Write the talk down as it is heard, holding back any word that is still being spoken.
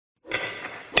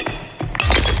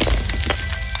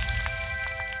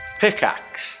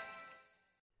Pickaxe.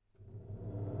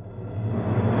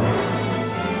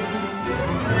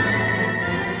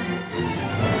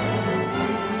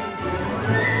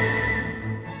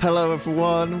 Hello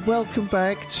everyone, welcome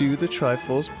back to the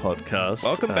Triforce podcast.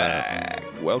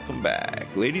 Welcome back.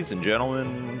 Ladies and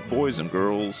gentlemen, boys and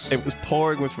girls. It was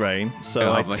pouring with rain,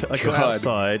 so I got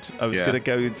outside. I was going to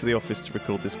go into the office to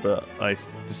record this, but I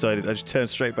decided I should turn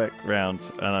straight back around,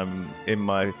 and I'm in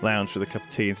my lounge with a cup of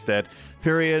tea instead.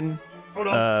 Pyrian,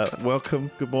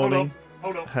 welcome, good morning.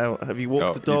 Hold on. How have you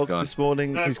walked the dog this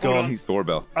morning? No, he's gone. He's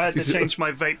doorbell. I had to change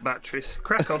my vape batteries.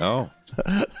 Crack on. Oh.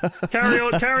 Carry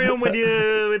on with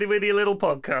your little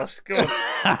podcast. Go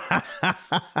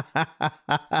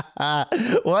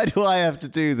on. Why do I have to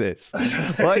do this?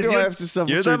 Why do I have to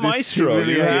suffer You're through the this maestro. You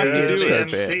humiliating have to do intro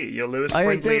it. bit? You're Lewis I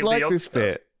Brinkley don't like of the this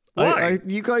Octopus. bit. Why?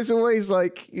 You guys always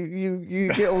like you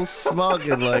get all smug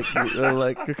and like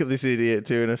look at this idiot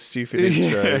doing a stupid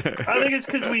intro. I think it's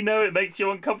because we know it makes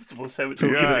you uncomfortable, so it's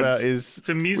It's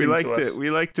amusing to us.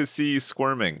 We like to see you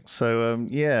squirming. So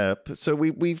so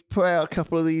we've put out a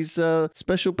couple of these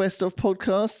special best of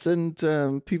podcasts,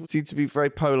 and people seem to be very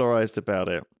polarized about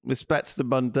it. It's back to the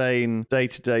mundane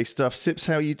day-to-day stuff. Sips,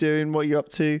 how are you doing? What are you up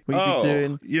to? What you been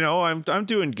doing? You know, I'm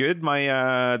doing good. My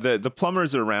the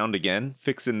plumbers are around again,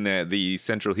 fixing the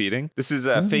central heating. This is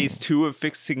phase 2 of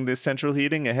fixing the central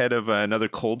heating ahead of another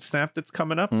cold snap that's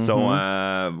coming up.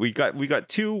 So we got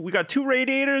two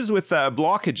radiators with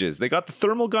blockages. They got the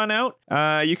thermal gun out.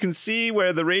 You can see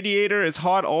where the radiator is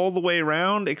hot all the way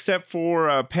around, except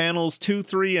for panels 2,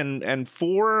 3, and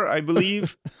 4, I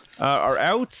believe, are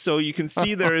out. So you can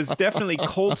see there is definitely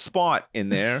cold spot in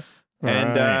there.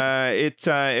 And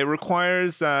it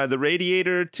requires the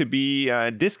radiator to be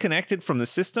disconnected from the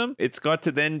system. It's got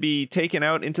to then be taken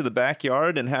out into the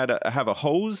backyard and have a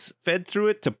hose fed through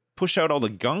it to push out all the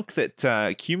gunk that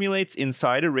accumulates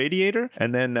inside a radiator.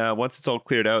 And then once it's all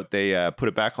cleared out, they put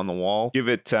it back on the wall, give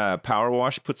it power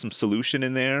wash, put some solution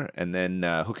in there, and then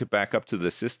hook it back up to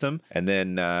the system. And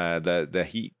then the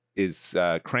heat is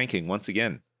cranking once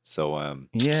again. So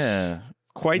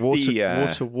quite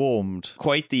water warmed.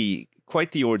 Quite the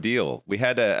ordeal. We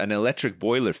had an electric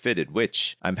boiler fitted,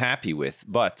 which I'm happy with,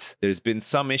 but there's been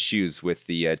some issues with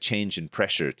the change in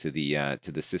pressure to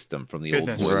the system from the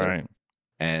old boiler. Right.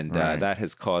 And that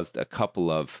has caused a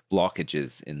couple of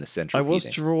blockages in the central heating. I was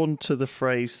drawn to the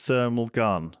phrase thermal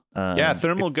gun.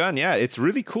 Thermal gun. Yeah, it's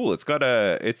really cool. It doesn't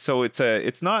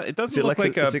look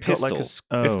like a pistol.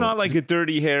 It's not like a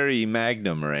Dirty Harry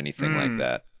Magnum or anything like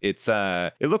that.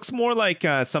 It looks more like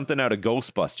something out of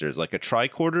Ghostbusters, like a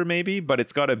tricorder maybe, but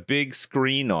it's got a big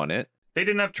screen on it. They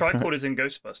didn't have tricorders in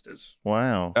Ghostbusters.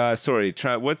 Wow. Sorry.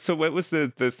 What was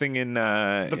the thing in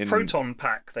the proton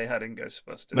pack they had in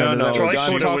Ghostbusters? No. I'm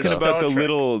talking about the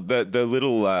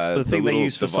thing they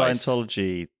use for device.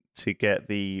 Scientology to get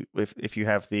if you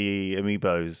have the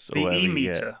amiibos or the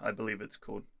E-meter, I believe it's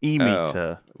called.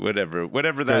 E-meter.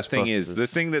 Whatever that thing is. The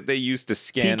thing that they use to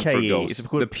scan PKE. for ghosts. It's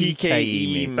called the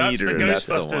PKE meter. That's the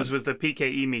Ghostbusters That's was the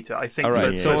PKE meter. I think. All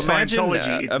right. So imagine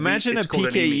a called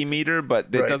PKE meter,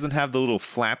 but it doesn't have the little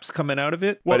flaps coming out of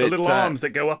it. What, the little arms that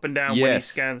go up and down when he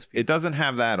scans people? It doesn't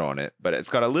have that on it, but it's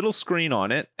got a little screen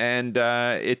on it, and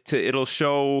it'll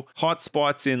show hot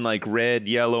spots in like red,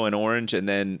 yellow, and orange, and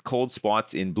then cold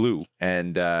spots in blue.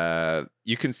 And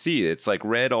you can see it's like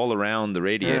red all around the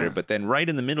radiator, but then right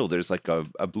in the middle, there's like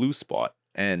a blue spot.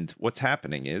 And what's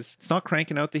happening is it's not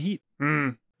cranking out the heat,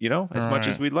 as much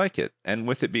as we'd like it. And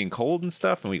with it being cold and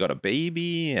stuff, and we got a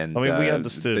baby, and we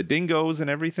understood the dingoes and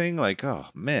everything, like, oh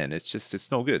man,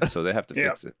 it's no good. So they have to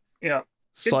fix it. Yeah.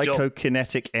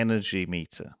 Psychokinetic energy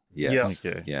meter. Yes.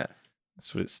 Yeah.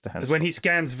 That's what it stands for. When for. he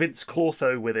scans Vince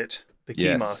Clotho with it, the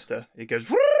Keymaster, it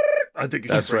goes... I think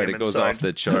that's right. It goes off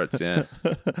the charts. Yeah.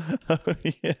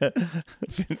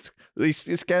 He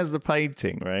scans the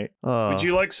painting, right? Would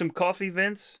you like some coffee,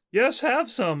 Vince? Yes, have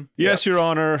some. Yes, Your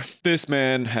Honor. This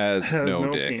man has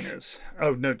no dick. Penis.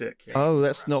 Oh, no dick. Yeah. Oh,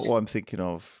 that's not what I'm thinking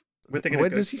of. Where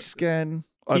does he scan?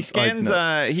 He scans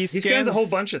a whole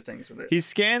bunch of things with it. He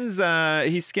scans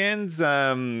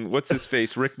what's his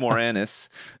face, Rick Moranis.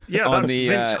 Yeah, that's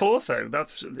Vince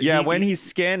Clotho. When he's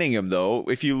scanning him though,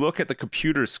 if you look at the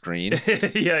computer screen,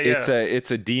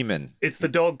 it's a demon. It's the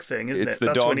dog thing, isn't it? It's the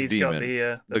that's dog when he's demon.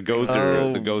 Got the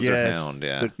gozer hound,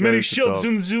 yeah. Many shoves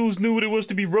and zoos knew what it was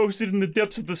to be roasted in the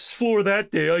depths of the floor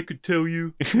that day, I could tell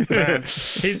you. Man,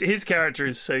 his character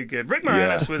is so good. Rick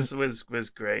Moranis was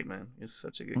great, man. He's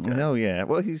such a good guy. Oh yeah.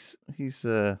 Well, he's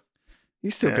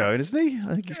He's still going, isn't he?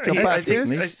 I think he's come back, I isn't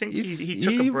he? think he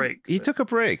took a break. He took a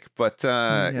break, but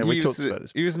we talked about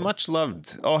this he was much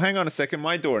loved. Oh, hang on a second.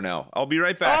 My door now. I'll be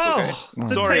right back. Oh, okay.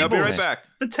 Sorry, I'll be right back.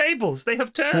 The tables, they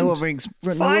have turned. No one rings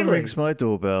my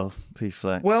doorbell,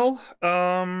 P-Flex. Well,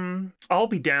 I'll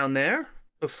be down there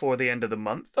before the end of the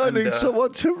month. I need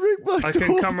someone to ring my doorbell. I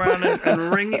can come around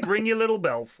and ring your little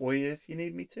bell for you if you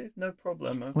need me to. No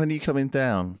problem. When are you coming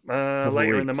down?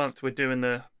 Later in the month, we're doing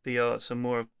the some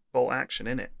more Bolt action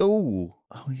in it. Oh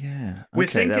yeah. We're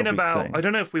thinking about. I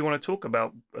don't know if we want to talk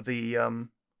about the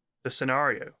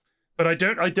scenario, but I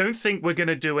don't think we're going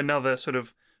to do another sort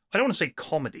of. I don't want to say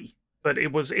comedy, but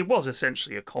it was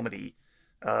essentially a comedy.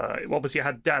 Obviously, it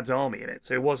had Dad's Army in it,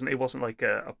 so it wasn't like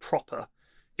a proper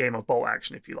game of Bolt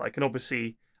action, if you like. And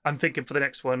obviously, I'm thinking for the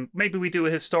next one, maybe we do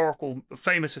a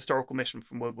famous historical mission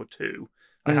from World War II.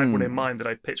 I had one in mind that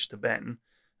I pitched to Ben.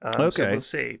 So we'll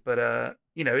see, but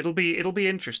it'll be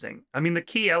interesting. I mean, the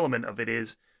key element of it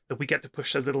is that we get to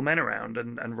push those little men around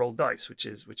and roll dice, which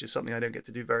is something I don't get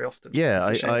to do very often.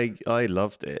 Yeah, I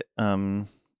loved it.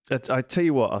 I tell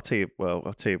you what, I'll tell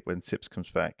you when Sips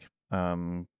comes back,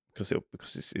 because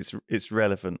it's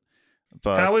relevant.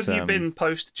 But how have you been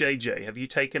post JJ? Have you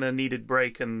taken a needed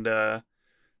break and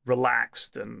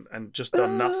relaxed and just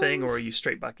done nothing, or are you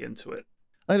straight back into it?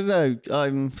 I don't know.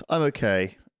 I'm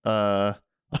okay. I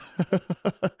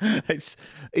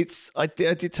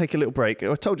did take a little break.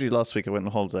 I told you last week I went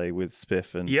on holiday with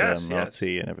Spiff and RT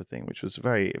and everything, which was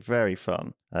very, very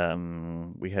fun.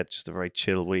 We had just a very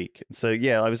chill week. So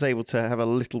yeah, I was able to have a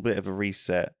little bit of a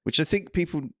reset, which I think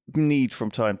people need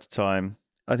from time to time.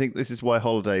 I think this is why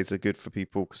holidays are good for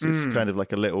people, because it's kind of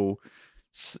like it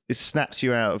snaps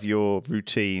you out of your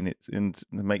routine and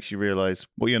makes you realize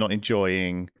what you're not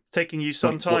enjoying. Taking you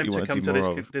some time to come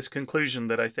to this conclusion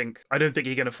that I don't think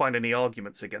you're going to find any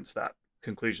arguments against that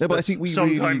conclusion. No, but I think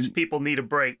sometimes people need a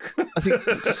break. I think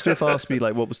Spiff asked me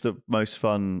what was the most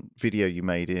fun video you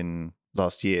made in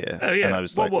last year? Oh yeah, and I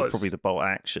was probably the Bolt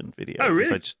action video. Oh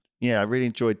really? I really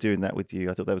enjoyed doing that with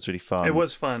you. I thought that was really fun. It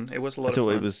was fun. It was a lot of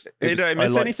fun. Did I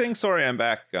miss anything? Sorry, I'm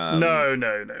back. No.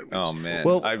 Oh man.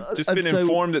 Well, I've just been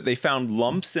informed that they found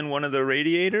lumps in one of the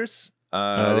radiators.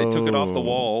 They took it off the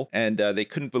wall, and they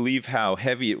couldn't believe how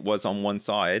heavy it was on one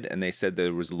side, and they said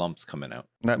there was lumps coming out.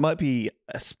 That might be.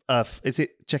 Is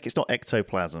it? Check. It's not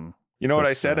ectoplasm. You know what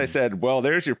I said? I said, well,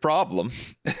 there's your problem.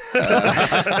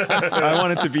 I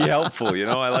wanted to be helpful,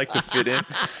 I like to fit in.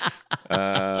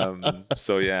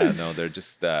 So yeah, no, they're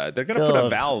just they're gonna put a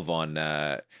valve on.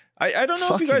 I don't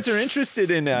know if you guys are interested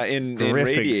in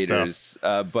radiators,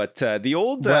 but the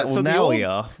old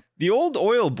the old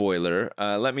oil boiler.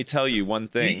 Let me tell you one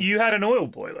thing. You had an oil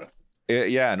boiler.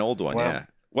 Yeah, an old one. Wow. Yeah.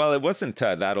 Well, it wasn't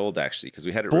that old actually, because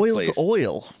we had it boiled replaced.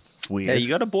 Oil. Weird. Yeah, you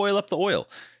got to boil up the oil.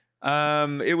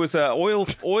 It was a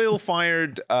oil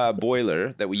fired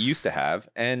boiler that we used to have,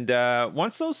 and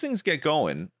once those things get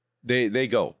going, they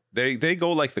go. They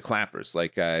go like the clappers.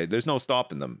 Like there's no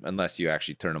stopping them unless you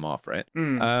actually turn them off, right?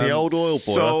 The old oil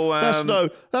boiler. So,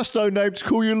 that's no name to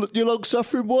call your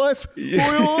long-suffering wife.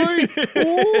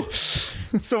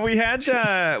 So we had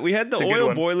the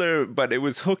oil boiler, but it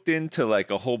was hooked into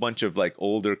like a whole bunch of like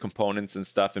older components and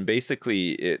stuff, and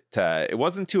basically it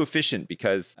wasn't too efficient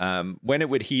because when it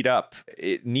would heat up,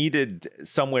 it needed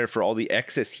somewhere for all the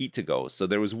excess heat to go. So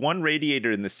there was one radiator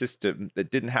in the system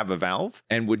that didn't have a valve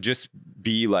and would just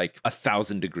be like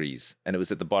 1,000 degrees, and it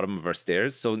was at the bottom of our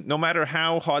stairs. So no matter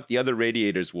how hot the other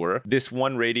radiators were, this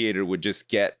one radiator would just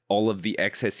get all of the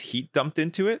excess heat dumped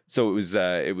into it. So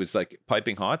it was like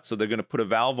piping hot. So they're going to put a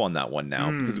valve on that one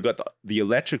now because we've got the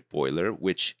electric boiler,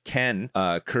 which can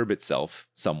curb itself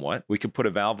somewhat. We can put a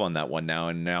valve on that one now,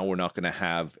 and now we're not going to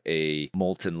have a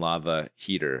molten lava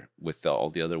heater with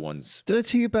all the other ones. Did I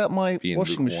tell you about my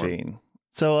washing machine?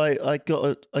 So I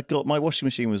got my washing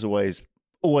machine was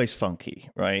always funky,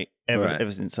 right?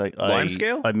 Ever since lime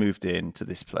scale? I moved into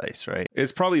this place, right?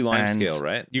 It's probably lime scale,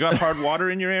 right? You got hard water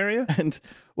in your area? And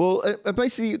well,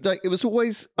 basically, like I was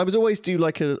always do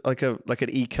like an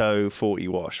eco 40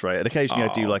 wash, right? And occasionally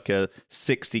I do like a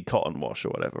 60 cotton wash or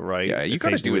whatever, right? Yeah, you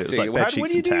got to do it. Like what do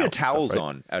you do your towels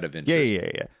on out of interest?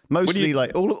 Yeah. Mostly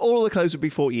like all the clothes would be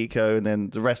 40 eco, and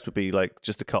then the rest would be like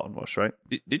just a cotton wash, right?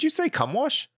 Did you say cum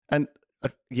wash? And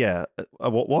a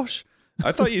what wash?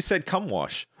 I thought you said cum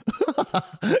wash.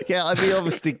 Yeah, I mean,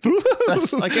 obviously,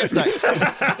 I guess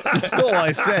that's not what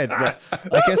I said, but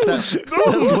I guess that's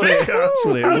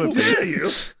what it would be. Dare you?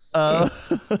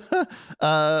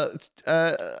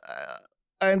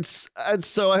 And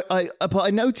so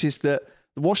I noticed that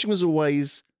the washing was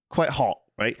always quite hot,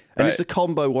 right? And it's a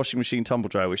combo washing machine tumble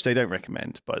dryer, which they don't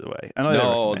recommend, by the way. And I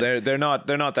don't recommend.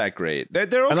 they're not that great.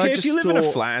 They're okay if you live in a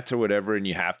flat or whatever and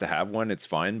you have to have one. It's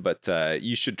fine, but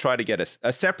you should try to get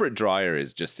a separate dryer.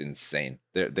 Is just insane.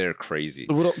 They're crazy.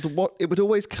 It would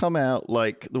always come out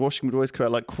like the washing would always come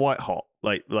out like quite hot,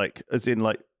 like as in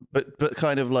like, but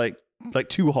kind of like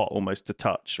too hot almost to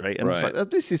touch, right? And it's like, oh,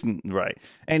 this isn't right.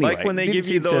 Anyway, like when they give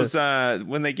you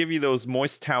those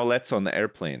moist towelettes on the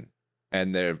airplane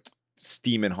and they're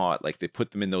steaming hot, like they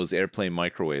put them in those airplane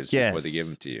microwaves before they give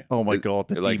them to you. Oh my god,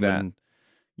 the demon! Like that.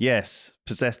 Yes,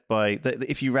 possessed by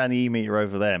if you ran the e-meter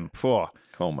over them,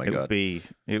 oh my god,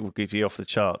 it would be off the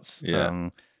charts. Yeah.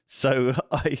 So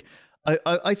I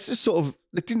just sort of,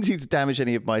 it didn't seem to damage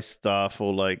any of my stuff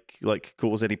or like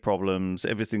cause any problems.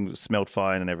 Everything smelled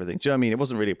fine and everything. Do you know what I mean? It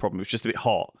wasn't really a problem. It was just a bit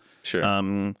hot. Sure.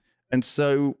 And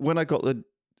so when I got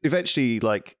eventually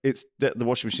like it's the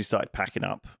washing machine started packing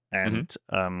up and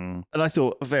I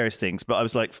thought of various things, but I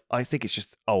was like, I think it's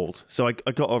just old. So I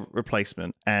got a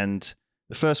replacement, and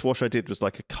the first wash I did was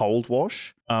like a cold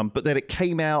wash. But then it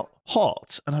came out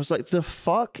hot and I was like, the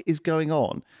fuck is going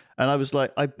on? And I was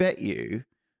like, I bet you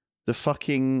the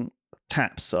fucking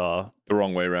taps are the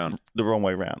wrong way around. But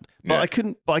I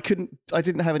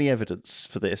didn't have any evidence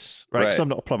for this, right? Because I'm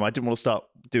not a plumber. I didn't want to start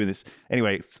doing this.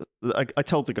 Anyway, I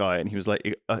told the guy and he was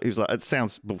like, it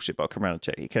sounds bullshit, but I'll come around and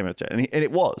check. He came around and checked. And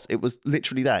it was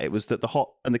literally that. It was that the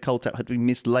hot and the cold tap had been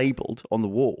mislabeled on the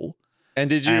wall. And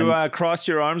did you cross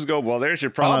your arms, go, well, there's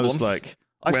your problem? And I was like,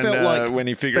 I felt like when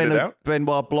he figured it out?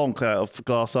 Benoit Blanc out of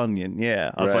Glass Onion.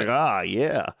 Yeah. I was like,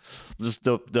 yeah. Just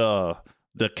the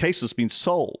case has been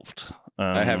solved.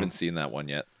 I haven't seen that one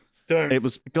yet. It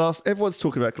was Glass. Everyone's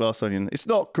talking about Glass Onion. It's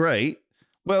not great.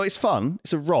 Well, it's fun.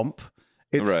 It's a romp.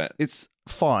 It's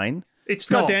fine. It's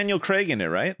got Daniel Craig in it,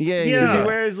 right? Yeah. Does he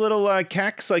wear his little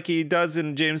cacks like he does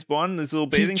in James Bond? His little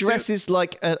bathing suit? He dresses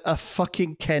like a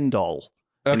fucking Ken doll.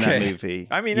 In that movie.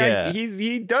 I mean,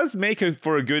 he does make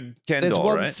for a good Ken There's doll,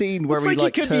 one right? scene where he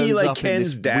could turns be like up Ken's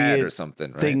in this dad weird or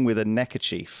something, right? thing with a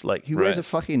neckerchief. Like, who wears a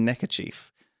fucking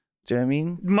neckerchief? Do you know what I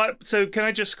mean? So can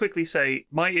I just quickly say,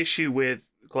 my issue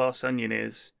with Glass Onion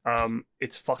is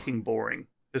it's fucking boring.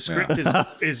 The script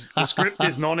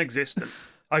is non-existent.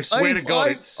 I swear to God,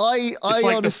 it's like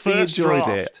honestly the first enjoyed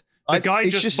draft. it. The guy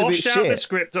just boshed out the shit.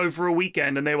 script over a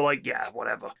weekend, and they were like, "Yeah,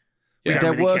 whatever." Yeah.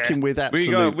 They're really working care. with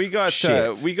absolute we got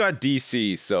shit. we got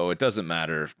DC, so it doesn't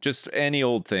matter. Just any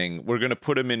old thing. We're gonna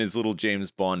put him in his little James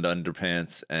Bond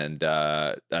underpants, and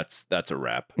that's a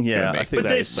wrap. Yeah, I think but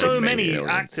there's so many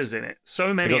actors in it.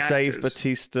 So many. They got actors. Dave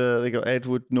Bautista. They got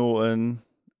Edward Norton.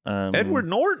 Edward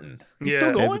Norton. He's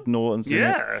still going. Edward Norton's in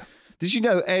it. Did you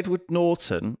know Edward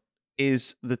Norton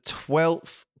is the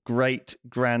 12th great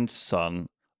grandson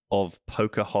of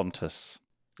Pocahontas?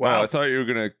 Wow, I thought you were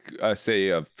gonna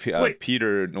say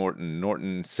Peter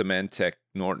Norton Symantec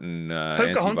Norton.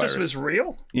 Pocahontas was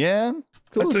real. Yeah, of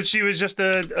course. I thought she was just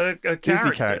a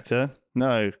Disney character.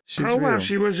 No, she's real. Wow,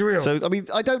 she was real. So I mean,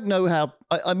 I don't know how.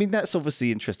 I mean, that's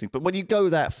obviously interesting, but when you go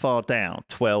that far down,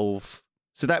 12.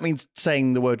 So that means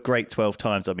saying the word "great" 12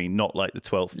 times. I mean, not like the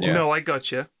 12th one. Yeah. No, I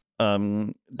got you.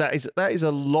 That is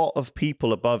a lot of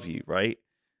people above you, right?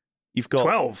 You've got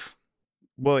 12.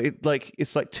 Well,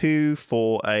 it's like 2,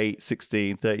 4, 8,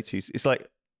 16, 32. It's like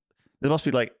there must be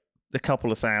like a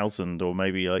couple of thousand, or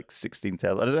maybe like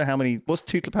 16,000. I don't know how many. What's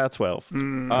 2 to the power 12?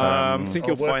 I think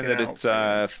you'll find that it's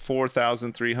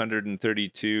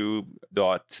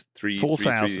 4,332.3.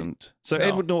 4,000. So no.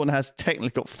 Edward Norton has technically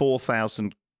got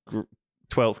 4,000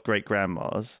 12th great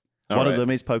grandmas. One of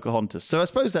them is Pocahontas. So I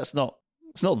suppose it's not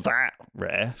that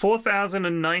rare.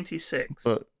 4,096.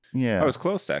 But yeah, I was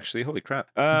close actually. Holy crap!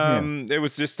 It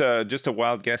was just a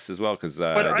wild guess as well, because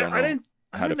I don't know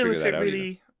how to figure that out.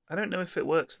 I don't know if it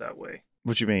works that way.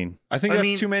 What do you mean? I think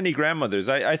that's too many grandmothers.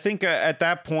 I think at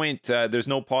that point there's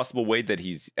no possible way that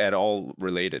he's at all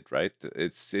related, right?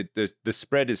 The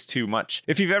spread is too much.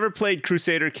 If you've ever played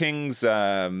Crusader Kings,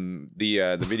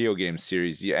 the video game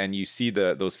series, and you see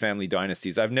those family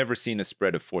dynasties, I've never seen a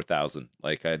spread of 4,000.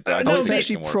 Like it's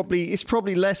actually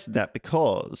probably less than that,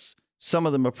 because some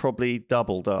of them are probably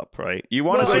doubled up, right? You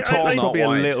want to go tall, not probably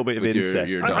wide a little bit of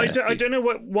incest. Your I don't know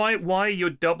why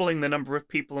you're doubling the number of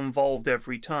people involved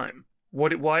every time. Why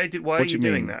are you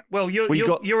doing that? Well,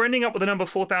 you're ending up with the number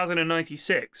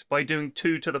 4,096 by doing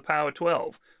 2 to the power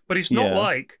 12. But it's not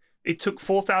like it took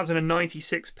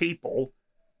 4,096 people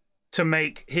to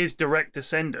make his direct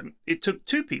descendant. It took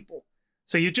 2 people.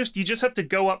 So you just have to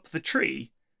go up the tree.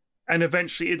 And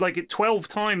eventually, 12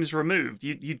 times removed,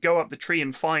 you'd go up the tree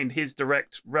and find his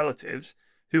direct relatives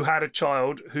who had a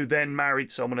child, who then married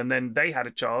someone, and then they had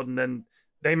a child, and then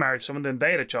they married someone, then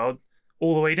they had a child,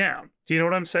 all the way down. Do you know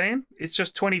what I'm saying? It's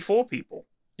just 24 people.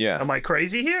 Yeah. Am I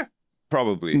crazy here?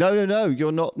 Probably. No,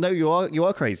 you're not. No, you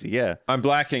are crazy. Yeah. I'm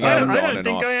blacking out. I don't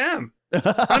think I am.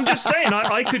 I'm just saying,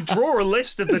 I could draw a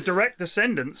list of the direct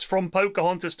descendants from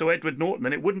Pocahontas to Edward Norton,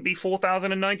 and it wouldn't be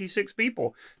 4,096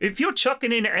 people. If you're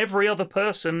chucking in every other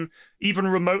person, even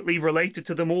remotely related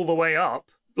to them all the way up,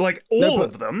 like all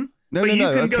of them, but you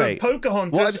can go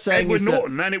Pocahontas, Edward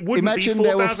Norton, and it wouldn't be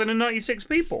 4,096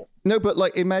 people. No, but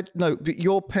like but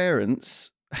your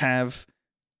parents have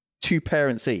 2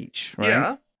 parents each, right?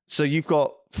 Yeah. So you've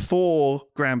got 4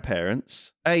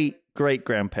 grandparents, 8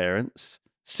 great-grandparents,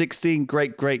 16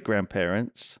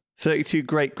 great-great-grandparents, 32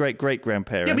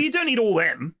 great-great-great-grandparents. Yeah, but you don't need all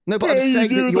them. No, but I'm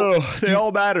saying that they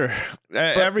all matter.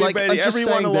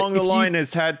 Everyone along the line you,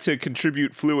 has had to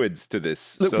contribute fluids to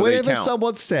this. Look, so whenever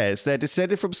someone says they're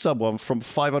descended from someone from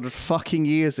 500 fucking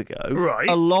years ago, right.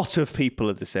 A lot of people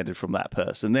are descended from that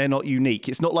person. They're not unique.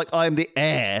 It's not like I'm the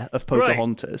heir of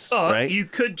Pocahontas, right? You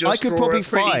could just I could probably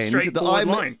find that I'm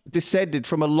line. descended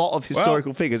from a lot of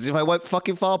historical figures if I went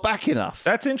fucking far back enough.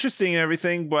 That's interesting and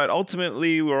everything, but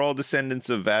ultimately we're all descendants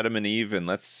of Adam and Eve, and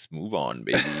let's move on,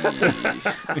 baby.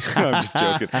 I'm just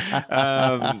joking.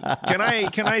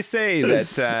 Can I say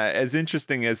that as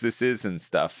interesting as this is and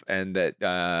stuff, and that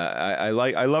I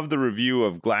love the review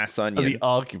of Glass Onion. The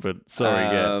argument.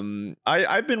 Sorry,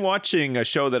 I've been watching a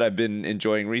show that I've been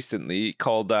enjoying recently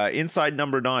called Inside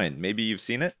Number 9. Maybe you've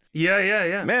seen it.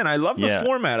 Yeah. Man, I love the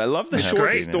format. I love the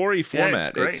short story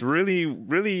format. It's really,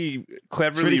 really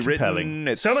cleverly written.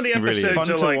 It's some of the episodes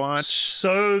fun are to like watch.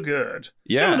 So good.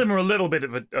 Yeah. Some of them are a little bit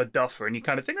of a duffer, and you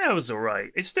kind of think that was all right.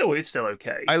 It's still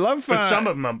okay. I love, but some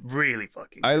of them are really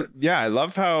fucking good. I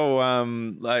love how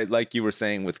like you were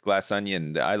saying with Glass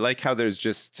Onion. I like how there's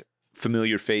just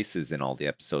familiar faces in all the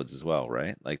episodes as well,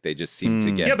 right? Like they just seem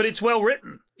to get. Yeah, but it's well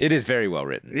written. It is very well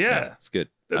written. Yeah, it's good.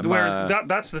 Whereas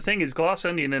that's the thing is Glass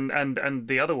Onion and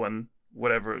the other one,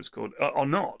 whatever it was called, are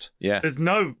not. Yeah.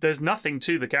 There's nothing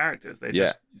to the characters. They're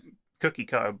just cookie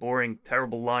cutter, boring,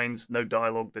 terrible lines, no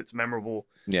dialogue that's memorable.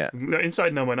 Yeah.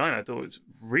 Inside Number 9, I thought it was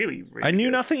really, really I knew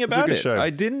good. nothing about it. Show. I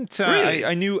didn't. Really?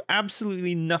 I knew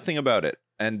absolutely nothing about it.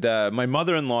 And my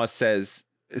mother-in-law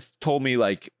told me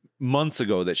like months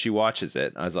ago that she watches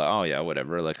it. I was like, oh yeah,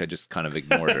 whatever. Like I just kind of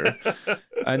ignored her.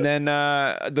 And then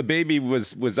the baby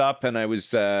was up, and I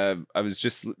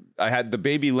had the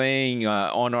baby laying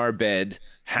on our bed,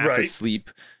 half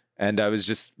asleep. And I was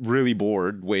just really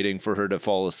bored waiting for her to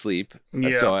fall asleep.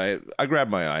 Yeah. So I grabbed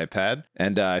my iPad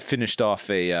and I finished off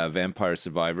a Vampire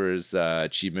Survivors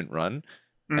achievement run.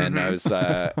 Mm-hmm. And I was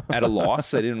at a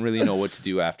loss. I didn't really know what to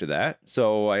do after that.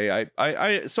 So I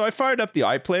fired up the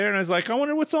iPlayer and I was like, I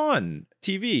wonder what's on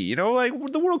TV. You know, like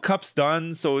the World Cup's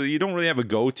done, so you don't really have a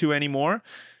go-to anymore.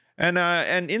 And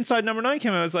Inside Number 9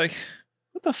 came out. I was like,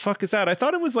 what the fuck is that? I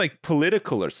thought it was like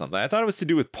political or something. I thought it was to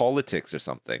do with politics or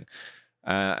something.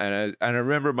 And I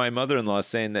remember my mother-in-law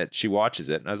saying that she watches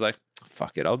it, and I was like,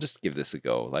 fuck it, I'll just give this a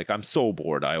go. Like, I'm so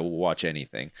bored, I will watch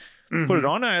anything. Mm-hmm. Put it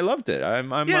on, and I loved it.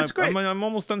 It's great. I'm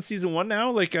almost done season 1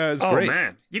 now. Like, it's great. Oh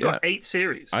man, you got 8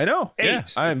 series. I know. 8. Yeah,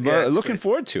 I'm looking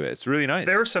forward to it. It's really nice.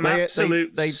 There are some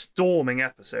absolute storming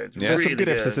episodes. There's really some good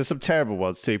episodes. There's some terrible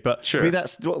ones too. But sure. I mean,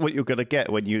 that's what you're going to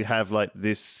get when you have like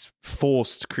this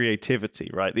forced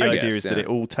creativity, right? The idea is that it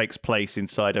all takes place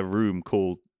inside a room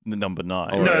called Number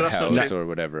 9, or no, that's house, or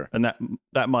whatever, and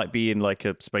that might be in like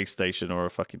a space station or a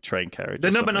fucking train carriage. The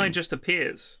Number 9 just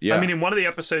appears. Yeah. I mean, in one of the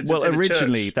episodes. Well,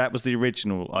 originally that was the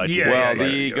original idea. Yeah,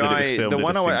 the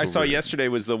one I saw yesterday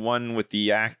was the one with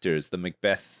the actors, the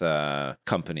Macbeth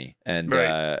company, and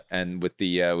with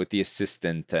the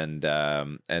assistant and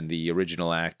the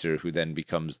original actor who then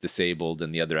becomes disabled,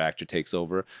 and the other actor takes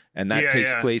over, and that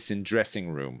takes place in dressing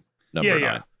room number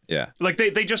 9. Yeah, like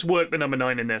they just work the Number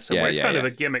 9 in there somewhere. It's kind of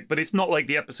a gimmick, but it's not like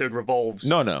the episode revolves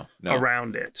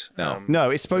around it. No,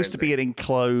 it's supposed to be an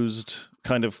enclosed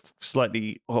kind of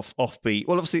slightly offbeat.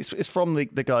 Well, obviously it's from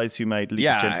the guys who made League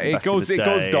of Gentlemen. It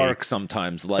goes dark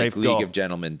sometimes, like League of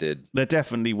Gentlemen did. They're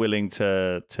definitely willing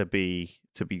to be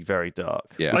very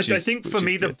dark. Yeah, I think for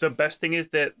me the best thing is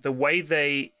that the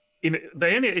way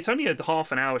it's only a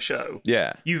half an hour show.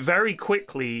 Yeah, you very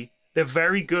quickly. They're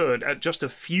very good at just a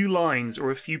few lines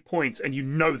or a few points, and you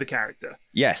know the character.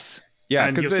 Yes. Yeah,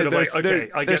 because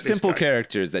they're simple guy.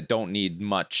 characters that don't need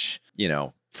much,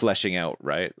 fleshing out,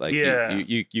 right? Like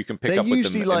you can pick up with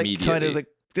them immediately. They're usually like kind of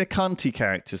they're cunty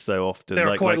characters though. Often there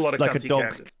are quite a lot of like cunty a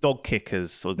characters. Dog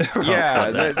kickers. Or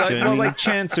like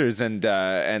chancers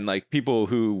and like people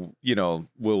who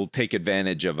will take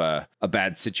advantage of a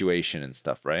bad situation and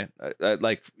stuff, right?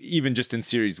 Like even just in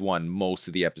series 1, most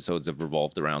of the episodes have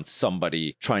revolved around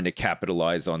somebody trying to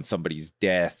capitalize on somebody's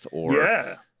death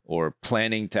or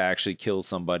planning to actually kill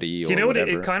somebody. Do you know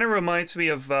whatever. what? It kind of reminds me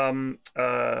of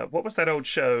what was that old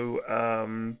show?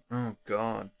 Oh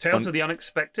God, Tales of the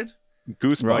Unexpected.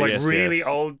 Goosebumps, like really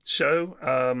old show.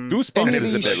 Goosebumps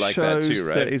is a bit like that too,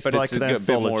 right? But like it's a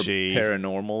bit more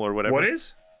paranormal or whatever. What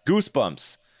is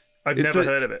Goosebumps? I've never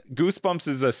heard of it. Goosebumps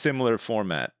is a similar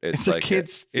format. It's like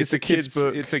it's a kids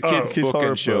book. It's a kids book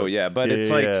and show. Yeah, but it's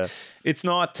like it's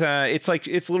not.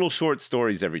 It's little short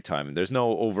stories every time. There's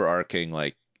no overarching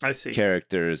like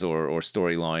characters or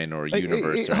storyline or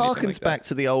universe. It harkens back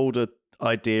to the older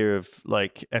idea of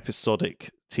like episodic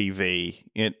TV,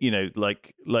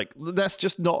 like that's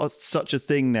just not such a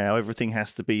thing now. Everything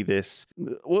has to be this,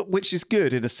 which is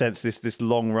good in a sense. This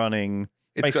long running.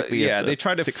 They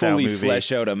try to fully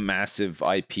flesh out a massive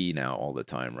IP now all the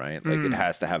time, right? Like it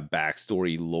has to have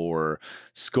backstory, lore,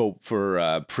 scope for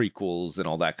prequels and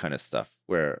all that kind of stuff.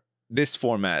 Where this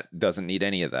format doesn't need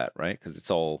any of that, right? Because it's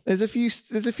all there's a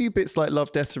few bits like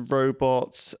Love, Death and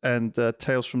Robots and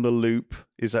Tales from the Loop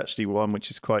is actually one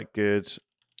which is quite good.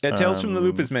 Yeah, Tales from the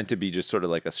Loop is meant to be just sort of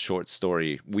like a short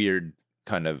story, weird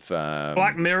kind of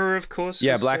Black Mirror, of course.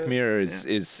 Yeah, Black Mirror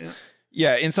is.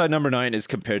 Yeah, Inside Number 9 is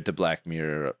compared to Black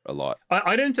Mirror a lot.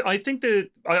 I think that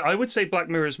I would say Black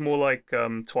Mirror is more like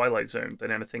Twilight Zone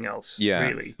than anything else. Yeah,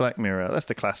 really. Black Mirror, that's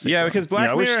the classic. Yeah, because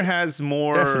Black Mirror has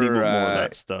more definitely more of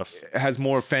that stuff. Has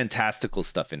more fantastical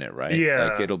stuff in it, right? Yeah,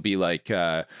 like it'll be like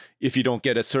if you don't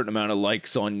get a certain amount of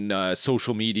likes on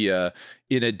social media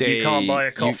in a day, you can't buy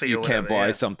a coffee. You can't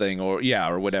buy something, or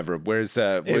whatever. Whereas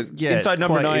Inside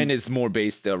Number 9 is more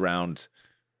based around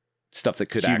stuff that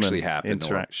could actually happen.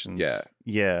 Interactions.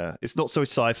 Yeah. It's not so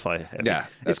sci-fi heavy. Yeah,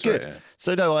 it's good. Right, yeah.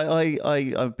 So no, I'm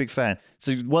a big fan.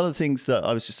 So one of the things that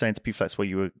I was just saying to P-Flex while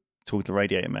you were talking to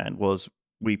Radiator Man was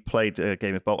we played a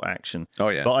game of Bolt Action. Oh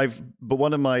yeah. But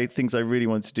one of my things I really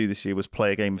wanted to do this year was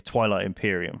play a game of Twilight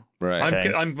Imperium. Right.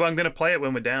 Okay? I'm going to play it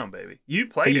when we're down, baby. You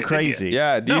played it. Are you crazy?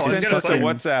 Yeah. You sent us a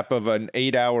WhatsApp of an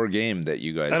 8-hour game that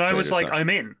you guys. And I was like,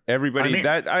 I'm in. Everybody,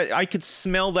 I could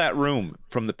smell that room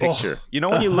from the picture. Oh. You know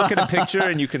when you look at a picture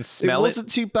and you can smell it. It wasn't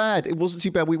too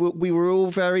bad. We were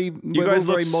all very. You guys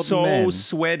looked so men.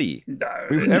 sweaty. No.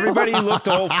 Everybody looked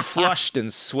all flushed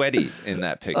and sweaty in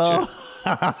that picture. Oh.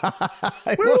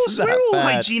 We're all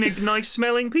hygienic, nice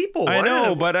smelling people. I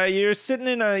know, but you're sitting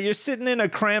in a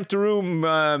cramped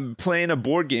room playing a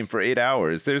board game for 8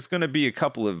 hours. There's going to be a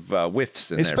couple of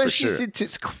whiffs in there, especially for sure. Since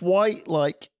it's quite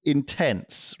like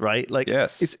intense, right? Like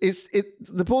yes,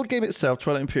 the board game itself,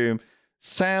 Twilight Imperium,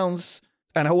 sounds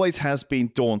and always has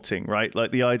been daunting, right?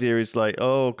 Like the idea is like,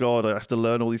 oh god, I have to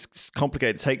learn all these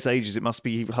complicated. It takes ages. It must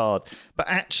be hard, but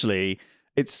actually,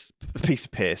 it's a piece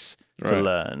of piss to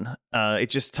learn. It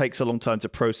just takes a long time to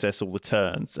process all the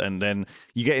turns, and then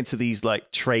you get into these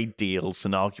like trade deals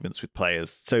and arguments with players.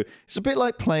 So it's a bit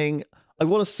like playing, I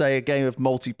want to say, a game of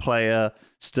multiplayer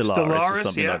Stellaris or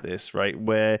something like this, right?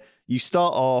 Where you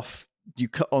start off,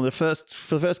 for the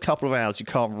first couple of hours, you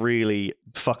can't really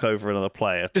fuck over another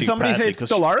player. Did somebody say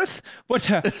Stellaris? What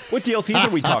DLCs are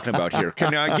we talking about here?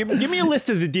 Can give me a list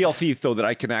of the DLCs so that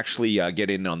I can actually get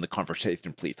in on the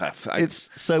conversation, please.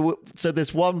 So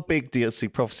there's one big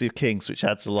DLC, Prophecy of Kings, which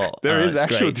adds a lot. There is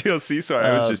actual great. DLC. Sorry,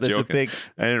 I was just joking.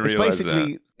 I didn't realize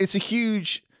that. It's a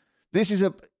huge. This is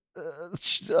a.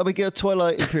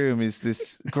 Twilight Imperium is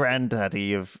this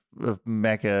granddaddy of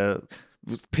mega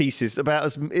pieces.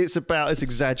 It's about as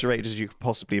exaggerated as you could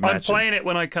possibly imagine. I'm playing it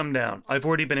when I come down. I've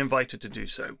already been invited to do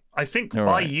so. I think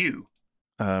by you.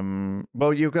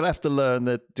 Well, you're gonna have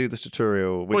to do the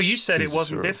tutorial. Well, you said it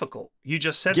wasn't difficult. You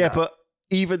just said that. Yeah, but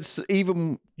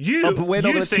even you but we're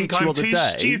not going to teach you on the day.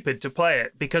 I'm too stupid to play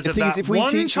it because of that if we one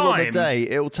teach time, you on the day,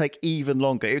 it will take even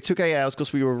longer. It took 8 hours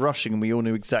because we were rushing and we all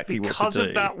knew exactly what to do. Because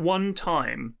of that one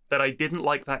time that I didn't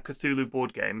like that Cthulhu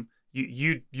board game.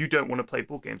 You don't want to play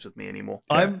board games with me anymore.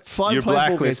 I'm fine. You're playing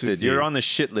blacklisted. Board games with you. You're on the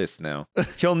shit list now.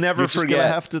 He'll never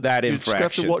forget that infraction. You just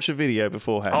have to watch a video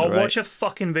beforehand. I'll watch a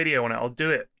fucking video on it. I'll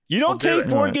do it. You don't take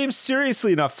board games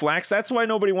seriously enough, Flax. That's why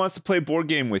nobody wants to play board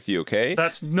game with you, okay?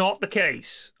 That's not the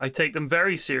case. I take them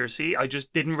very seriously. I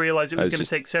just didn't realize it was going to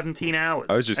take 17 hours.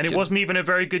 It wasn't even a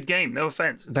very good game. No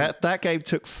offense. That game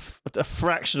took a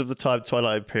fraction of the time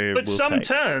Twilight Imperium But some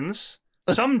turns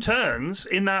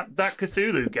in that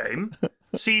Cthulhu game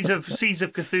Seas of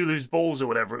Cthulhu's balls or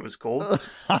whatever it was called.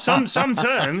 Some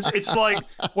turns it's like,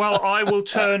 well, I will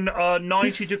turn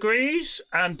 90 degrees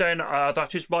and then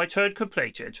that is my turn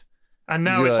completed. And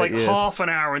now it's like half an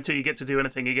hour until you get to do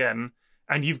anything again,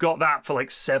 and you've got that for like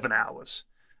 7 hours.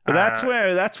 But that's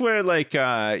where like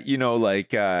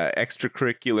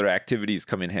extracurricular activities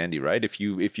come in handy, right? If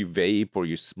you vape or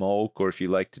you smoke or if you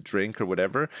like to drink or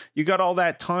whatever, you got all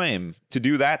that time to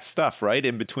do that stuff, right?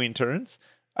 In between turns.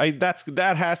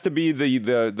 That has to be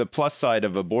the plus side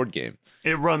of a board game.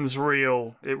 It runs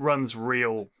real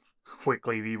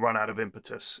quickly if you run out of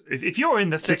impetus. If you're in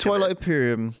the thick of Twilight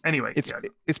Imperium. Anyway,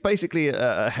 it's basically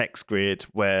a hex grid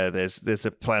where there's a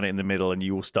planet in the middle, and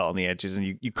you all start on the edges,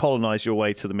 and you colonize your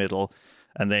way to the middle,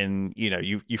 and then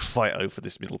you fight over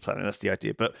this middle planet. That's the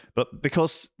idea. But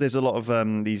because there's a lot of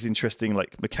these interesting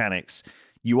like mechanics,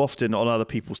 you often on other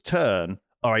people's turn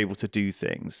are able to do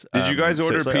things. Did you guys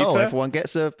order like, pizza? Everyone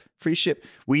gets a free ship.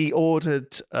 We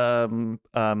ordered from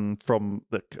a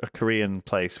Korean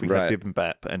place. We had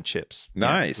bibimbap and chips.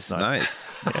 Nice. Yeah,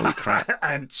 we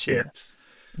and chips.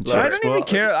 I don't even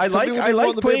care. I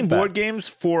like playing board games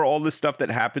for all the stuff that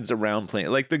happens around playing.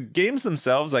 Like the games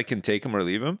themselves, I can take them or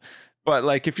leave them. But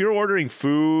like if you're ordering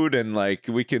food and like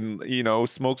we can,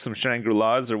 smoke some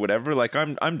Shangri-Las or whatever, like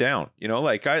I'm down.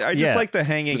 Like I just like the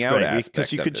hanging out aspect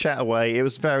because you could chat away. It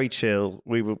was very chill.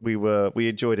 We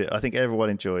enjoyed it. I think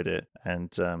everyone enjoyed it,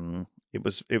 and it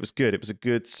was good. It was a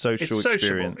good social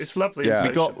experience. It's lovely.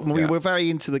 Yeah. We were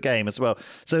very into the game as well.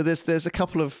 So there's a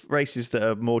couple of races that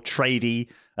are more tradey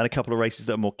and a couple of races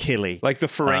that are more killy, like the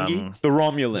Ferengi, the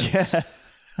Romulans. Yeah.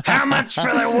 How much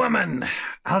for the woman?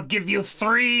 I'll give you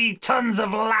 3 tons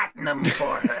of latinum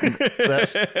for her.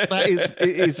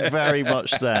 It is very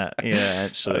much that. Yeah,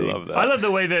 actually. I love that. I love the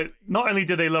way that not only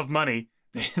do they love money,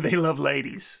 they love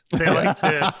ladies. They're like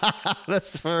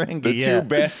that's Ferengi. The two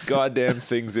best goddamn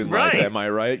things in life. Am I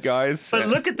right, guys? But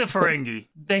look at the Ferengi.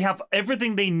 They have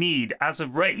everything they need as a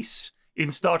race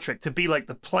in Star Trek to be like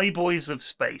the playboys of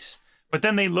space. But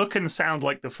then they look and sound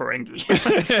like the Ferengi.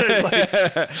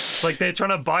 So like they're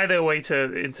trying to buy their way into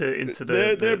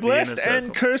the. They're blessed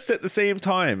and cursed at the same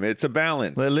time. It's a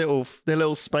balance. They're little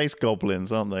space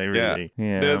goblins, aren't they? Really?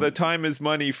 Yeah. They're the time is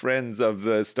money friends of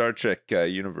the Star Trek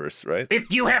universe, right? If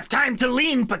you have time to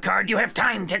lean, Picard, you have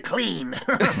time to clean.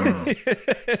 That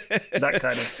kind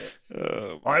of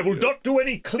stuff. I will not do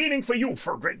any cleaning for you,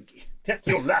 Ferengi. Take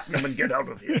your latinum and get out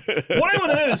of here. What I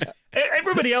want to know is,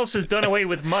 everybody else has done away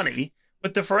with money,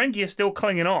 but the Ferengi are still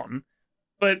clinging on.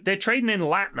 But they're trading in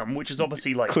latinum, which is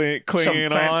obviously like clinging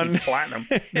some fancy platinum.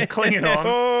 They're clinging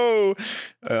on.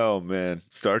 Oh man,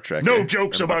 Star Trek. No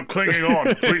jokes about clinging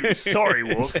on, please. Sorry,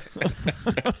 Wolf.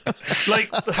 Like,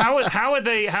 how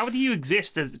do you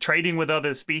exist as trading with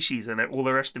other species and all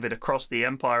the rest of it across the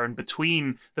Empire and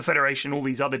between the Federation, all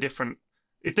these other different.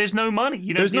 If there's no money,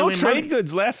 you don't. There's no trade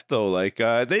goods left though. Like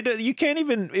you can't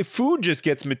even if food just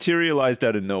gets materialized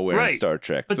out of nowhere in Star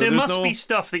Trek. But there must be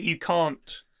stuff that you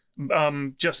can't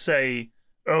just say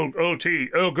Earl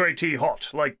Grey tea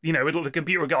hot. Like the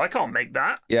computer will go, I can't make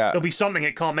that. Yeah, there'll be something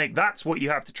it can't make. That's what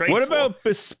you have to trade. What for. about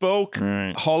bespoke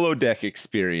holodeck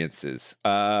experiences?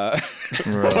 By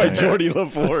Geordie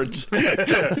LaForge.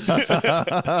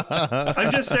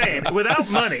 I'm just saying, without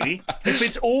money, if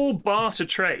it's all barter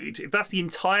trade, if that's the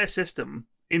entire system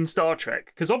in Star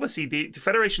Trek, because obviously the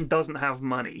Federation doesn't have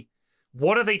money.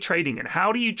 What are they trading in?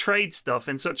 How do you trade stuff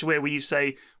in such a way where you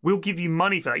say, we'll give you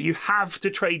money for that? You have to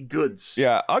trade goods.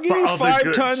 Yeah, I'll give you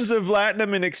 5 tons of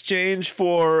latinum in exchange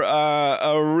for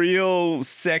a real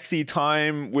sexy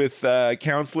time with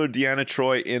Counselor Deanna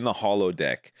Troi in the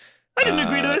holodeck. I didn't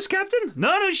agree to this, Captain.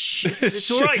 No, shit.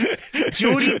 It's all right.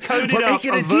 Geordie coded We're up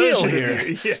making a deal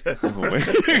version here. Yeah.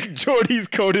 Geordie's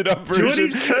coded up version.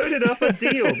 Geordie's coded up a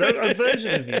deal. A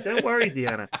version of you. Don't worry,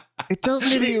 Deanna. It does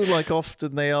feel like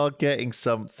often they are getting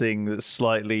something that's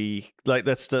slightly like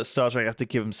that. Star Trek have to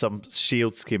give them some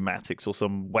shield schematics or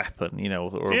some weapon,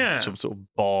 or some sort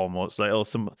of bomb, or it's like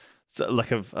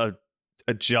like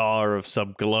a jar of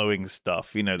some glowing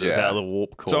stuff, that's out of the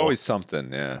warp core. It's always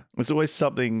something, yeah. There's always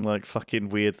something like fucking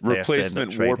weird.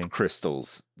 Replacement warp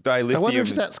crystals, dilithium. I wonder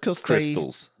if that's because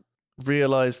crystals. They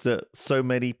realize that so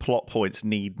many plot points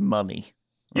need money.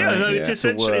 Yeah, no, it's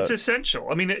essential. It's essential.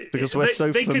 I mean, because we're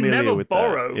so familiar with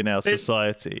that in our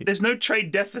society. There's no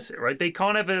trade deficit, right? They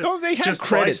can't ever. Don't they have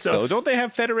credits though? Don't they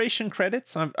have Federation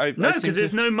credits? No, because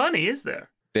there's no money, is there?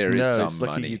 There is some it's like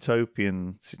money. A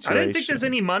utopian situation. I don't think there's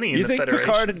any money in the Federation. You think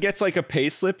Picard gets like a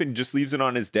payslip and just leaves it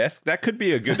on his desk? That could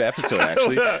be a good episode,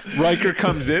 actually. Riker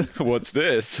comes in. What's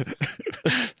this?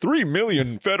 3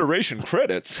 million Federation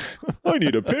credits. I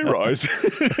need a pay rise.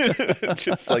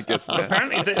 Just like it's mad.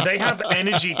 Apparently, they have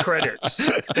energy credits.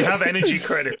 They have energy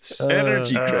credits.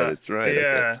 Energy credits, right? Yeah,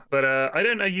 Okay. but I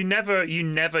don't know. You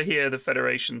never hear the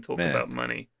Federation talk Man. about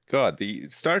money. God, the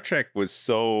Star Trek was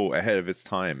so ahead of its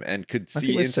time and could I think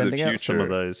see we're into the sending future. out some of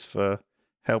those for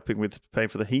helping with paying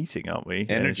for the heating, aren't we?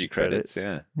 Energy credits,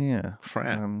 yeah. Yeah.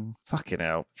 Crap. Fucking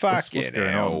hell. What's Fucking going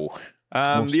on? hell.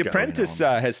 What's The going Apprentice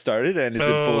on? has started and is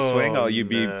in full swing. Oh, You'd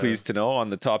be no. pleased to know on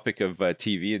the topic of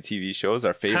TV and TV shows,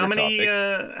 our favorite topic.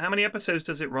 How many episodes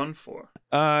does it run for?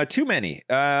 Too many.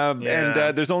 And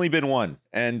there's only been one.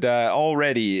 And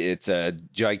already it's a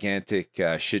gigantic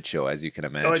shit show, as you can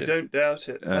imagine. Oh, I don't doubt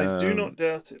it. I do not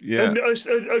doubt it. yeah. And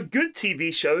a good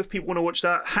TV show, if people want to watch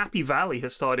that, Happy Valley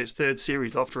has started its third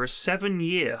series after a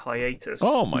 7-year hiatus.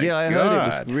 Oh my god! Yeah, I heard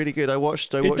it was really good. I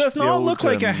watched. It does the not old, look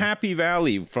like a Happy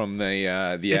Valley from the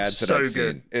ads that so I've seen.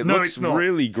 good. It No, looks it's not.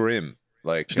 really grim.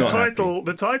 Like The not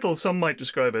happy. title, some might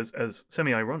describe as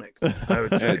semi-ironic. I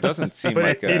would say. Yeah, it doesn't seem But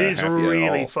like it is happy at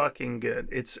really all. fucking good.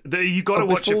 You got to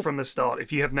watch before- it from the start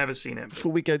if you have never seen it.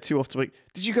 Before we go too off topic,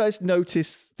 did you guys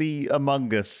notice the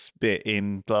Among Us bit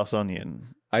in Glass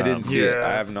Onion? I didn't see it.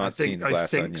 I have not I think, seen Glass I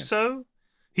think Onion. so.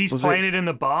 He's Was playing it in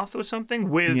the bath or something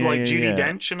with Yeah, like Judi yeah.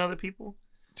 Dench and other people.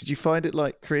 Did you find it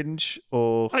like cringe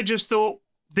or I just thought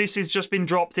this has just been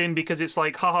dropped in because it's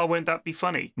like, haha, won't that be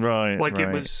funny? right? Like right.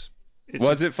 it was.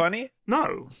 Was it funny?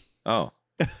 No, Oh,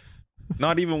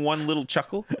 not even one little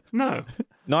chuckle. no,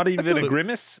 Not even thought a it-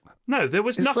 grimace. no. There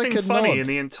was It's nothing like a funny nod. in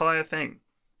the entire thing.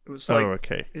 It was like Oh,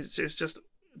 okay. it's just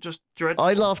dreadful.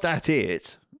 I laughed at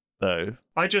it though.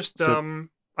 I just So-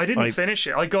 I didn't I- finish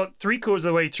it. I got 3/4 of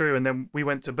the way through, and then we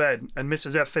went to bed. And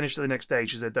Mrs. F finished it the next day.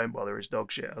 She said, "Don't bother, it's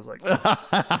dog shit." I was like,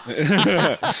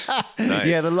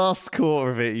 Yeah, the last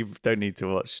quarter of it you don't need to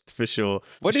watch for sure.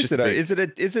 What It's is just it? a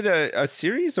bit- Is it a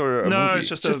series or a "No, movie? it's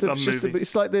just just a a, just a movie." bit-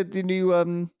 it's like the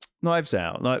new Knives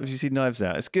Out. Have you seen Knives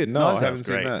Out? It's good. No, Knives I haven't Out's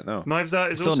seen great. that. No. Knives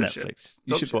Out is It's on also shit. Netflix.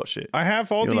 You Dog should shit. watch it. I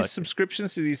have all You'll these like it.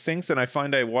 subscriptions to these things, and I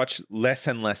find I watch less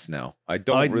and less now. I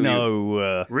don't I really.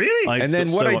 know. Really? I've And then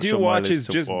got what so I much do on my watch list is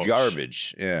to just watch.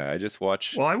 garbage. Yeah, I just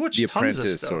watch Well, I watch The tons of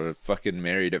Apprentice stuff. or fucking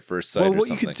Married at First Sight. Well, or what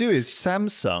you something. could do is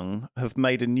Samsung have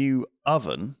made a new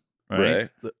oven, right? Right.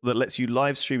 That lets you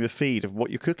live stream a feed of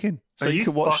what you're cooking. So Are you you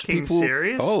can watch fucking people.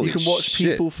 serious? Holy You can watch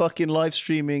shit. people fucking live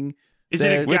streaming. Is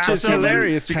it a Which gas is oven?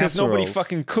 hilarious because nobody Casseroles.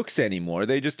 fucking cooks anymore.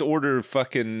 They just order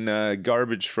fucking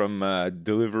garbage from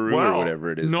Deliveroo or Well,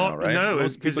 whatever it is not- now, right? no,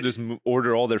 Most 'cause- people just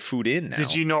order all their food in now.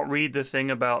 Did you not read the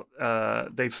thing about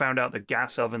they found out that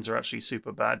gas ovens are actually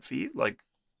super bad for you? Like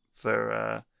for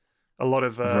a lot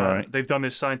of Right. they've done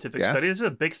this scientific Gas? study. This is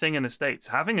a big thing in the States.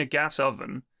 Having a gas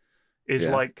oven is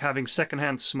Yeah. like having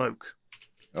secondhand smoke.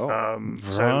 Oh,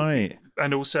 Right.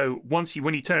 And also when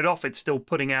you turn it off, it's still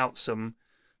putting out some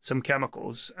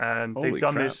chemicals. And Holy they've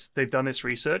done crap. this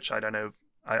research. I don't know.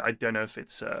 I don't know if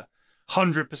it's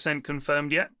 100%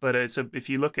 confirmed yet, but if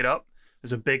you look it up,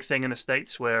 there's a big thing in the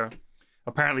States where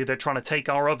apparently they're trying to take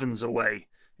our ovens away.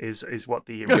 Is what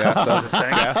the Gas researchers oven. are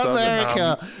saying. Gas oven.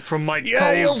 America. From my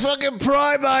Yeah, you'll cold, fucking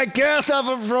pry my gas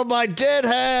oven from my dead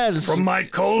hands. from my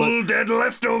cold dead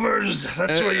leftovers.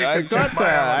 That's what you I can got. take my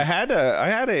I oven.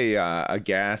 had a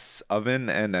gas oven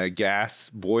and a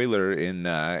gas boiler in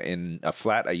a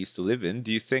flat I used to live in.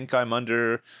 Do you think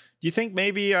Do you think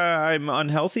maybe I'm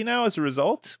unhealthy now as a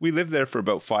result? We lived there for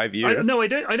about 5 years. No, I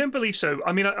don't believe so.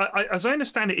 I mean, I, as I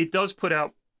understand it, it does put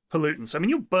out pollutants. I mean,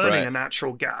 you're burning Right. a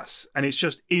natural gas, and it's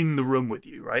just in the room with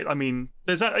you, right? I mean,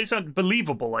 it's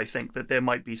unbelievable. I think that there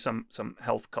might be some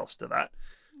health cost to that,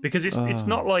 because it's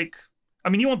not like, I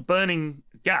mean, you are burning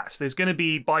gas. There's going to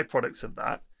be byproducts of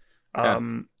that.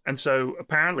 And so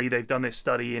apparently they've done this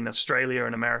study in Australia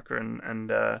and America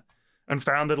and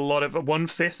found that a lot of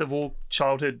 1/5 of all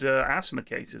childhood asthma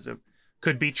cases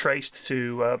could be traced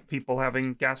to people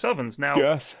having gas ovens. Now,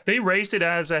 Yes. they raised it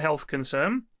as a health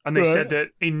concern, and they said that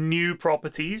in new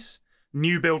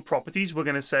build properties, we're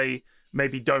going to say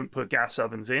maybe don't put gas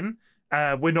ovens in.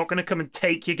 We're not going to come and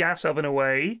take your gas oven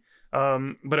away.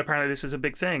 But apparently this is a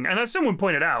big thing. And as someone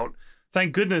pointed out,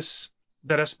 thank goodness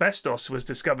that asbestos was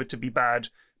discovered to be bad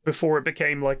before it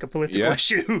became like a political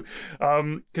issue.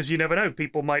 Because you never know,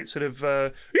 people might sort of,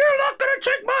 you're not going to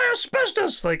take my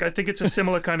asbestos. Like, I think it's a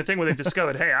similar kind of thing where they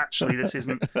discovered, hey, actually, this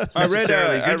isn't I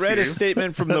necessarily good read for a you.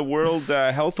 statement from the World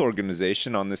Health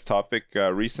Organization on this topic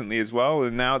recently as well,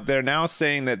 and now they're now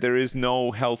saying that there is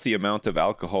no healthy amount of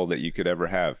alcohol that you could ever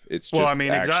have. It's just actually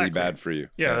exactly. bad for you.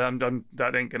 Yeah,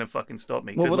 that ain't gonna fucking stop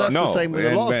me. Well, Good that's luck. the same with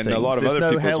a lot of things. A lot of There's other no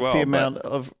people as healthy well, amount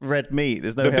of red meat.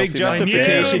 There's no the healthy big amount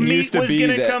justification meat used to was be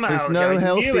gonna that come There's out. no I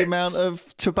healthy knew it. amount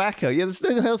of tobacco. Yeah, there's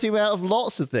no healthy amount of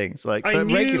lots of things, like I but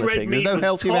knew regular red things. There's meat no was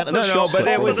healthy top amount of of the chocolate. but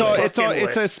it top was of the all fucking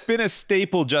it's list. been a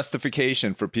staple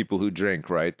justification for people who drink,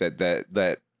 right?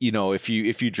 That you know, if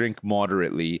you drink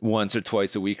moderately once or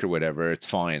twice a week or whatever, it's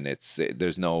fine.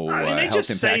 There's no I mean, they health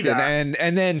just say impact, that.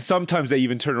 and then sometimes they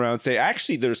even turn around and say,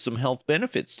 actually, there's some health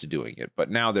benefits to doing it.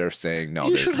 But now they're saying no. You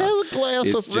there's should not. have a glass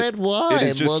It's of just- red wine it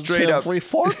is just once straight up every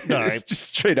fortnight. It's just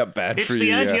straight up bad It's for the you.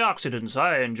 Yeah. antioxidants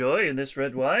I enjoy in this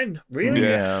red wine. Really?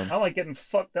 Yeah. I like getting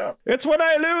fucked up. It's when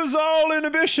I lose all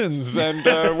inhibitions and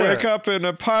wake up in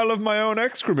a pile of my own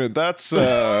excrement. That's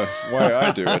why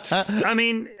I do it. I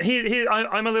mean,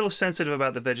 I'm a little sensitive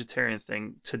about the vegetarian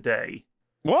thing today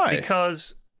Why?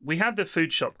 because we had the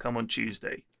food shop come on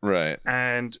Tuesday. Right.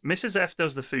 And Mrs. F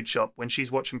does the food shop when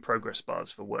she's watching progress bars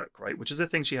for work, right? Which is a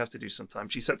thing she has to do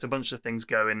sometimes. She sets a bunch of things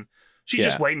going. She's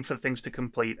just waiting for things to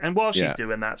complete. And while she's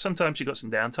doing that, sometimes she got some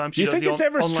downtime. Do you think it's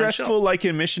ever stressful, like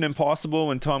in Mission Impossible,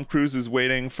 when Tom Cruise is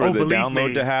waiting for the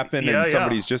download to happen and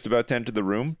somebody's just about to enter the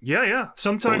room? Yeah.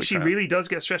 Sometimes Holy she crap. really does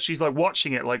get stressed. She's like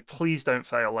watching it, like, please don't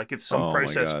fail. Like, if some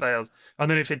process fails. And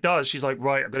then if it does, she's like,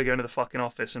 right, I've got to go into the fucking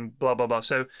office and blah, blah, blah.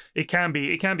 So it can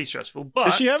be stressful. But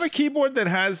Does she have a keyboard that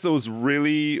has those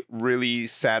really, really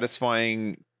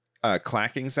satisfying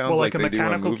clacking sounds like a they do on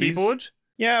mechanical movies? keyboard?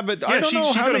 Yeah, but I don't know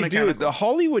she how got a they do it. mechanical. The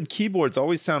Hollywood keyboards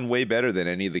always sound way better than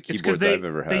any of the It's keyboards because I've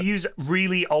ever had. they use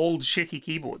really old, shitty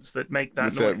keyboards that make that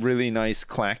with noise. that really nice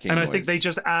clacking and I noise. think they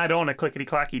just add on a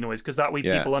clickety-clacky noise because that way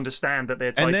people understand that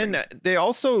they're typing. And then they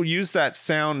also use that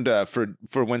sound for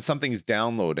when something's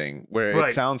downloading, where it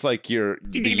sounds like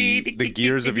the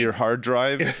gears of your hard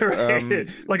drive,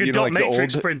 like a dot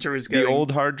matrix printer is going. The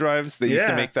old hard drives, they used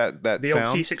to make that the sound.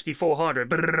 old C64 hard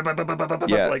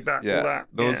drive, like that. Yeah, all that.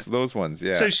 Those ones.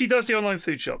 Yeah. So she does the online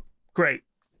food shop. Great,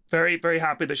 very very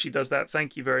happy that she does that.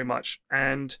 Thank you very much.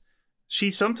 And she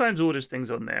sometimes orders things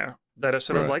on there that are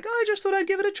sort of like, I just thought I'd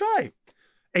give it a try.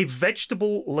 A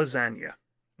vegetable lasagna.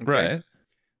 Okay? Right.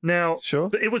 Now,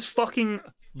 it was fucking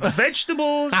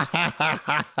vegetables.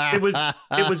 it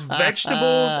was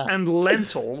vegetables and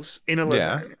lentils in a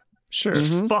lasagna. Yeah, sure. It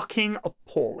was fucking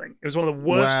appalling. It was one of the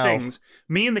worst things.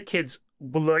 Me and the kids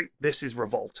were like, this is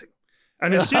revolting.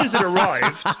 And as soon as it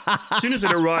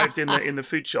arrived, in the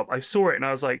food shop, I saw it and I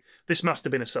was like, this must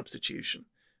have been a substitution.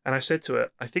 And I said to her,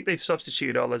 I think they've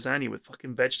substituted our lasagna with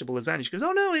fucking vegetable lasagna. She goes,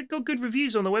 oh no, it got good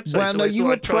reviews on the website. Well, so no, you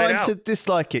were primed to it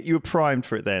dislike it. You were primed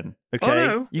for it then. Okay. Oh,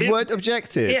 no. You weren't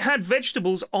objective. It had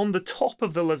vegetables on the top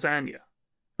of the lasagna.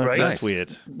 Right? That's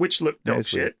weird. Which looked dog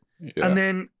shit. Yeah. And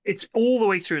then it's all the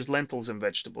way through as lentils and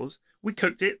vegetables. We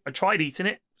cooked it. I tried eating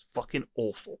it. It's fucking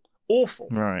awful. Awful.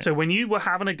 Right. So when you were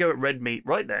having a go at red meat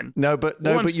right then.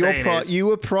 You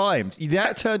were primed.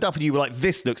 That turned up and you were like,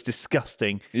 this looks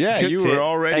disgusting. Yeah, you were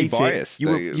already biased.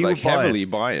 You were heavily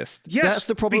biased. Yes, that's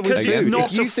the problem because with it's you.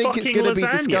 not If you a think it's fucking going to be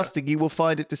lasagna. disgusting, you will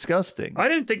find it disgusting. I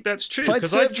don't think that's true. If I'd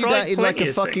Because I've served you tried that in like plenty a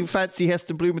of fucking things. fancy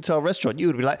Heston Blumenthal restaurant, you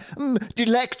would be like,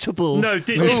 delectable. No,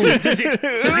 does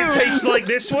it taste like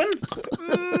this one?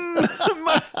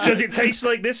 Does it taste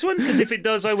like this one? Because if it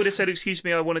does, I would have said, excuse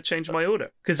me, I want to change my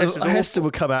order. Because this is Heston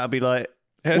would come out and be like,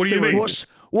 what do you mean?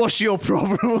 What's your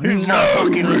problem with my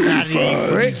fucking lasagna,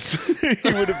 you prick?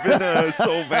 He would have been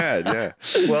so bad,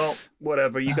 yeah. Well,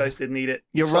 whatever. You guys didn't eat it.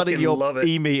 You're running Fucking your love it.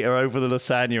 e-meter over the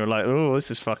lasagna and like, oh, this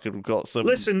has fucking got some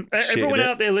Listen, shit everyone in it.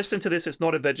 out there listening to this that's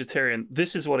not a vegetarian,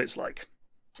 this is what it's like.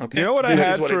 Okay. You know what This I is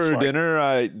had what it's for like.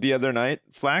 dinner the other night,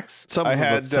 Flax? Some I of them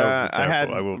are had terrible, I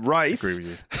had I will rice, agree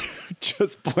with you.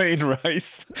 just plain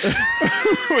rice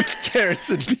with carrots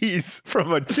and peas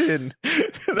from a tin.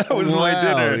 That was my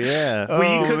dinner. Yeah.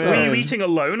 Were you eating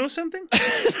alone or something?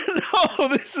 No,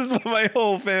 this is what my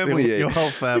whole family ate. Your whole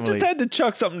family. We just had to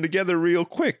chuck something together real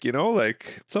quick, you know.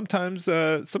 Like sometimes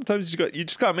you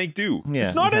just gotta make do. Yeah,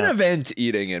 it's not you an have. event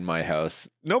eating in my house.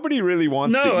 Nobody really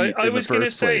wants to eat I in was the gonna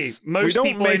first say, place. most we don't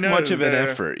people I make know much of an that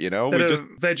are- effort, you know. That We are just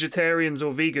vegetarians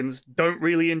or vegans don't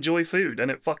really enjoy food,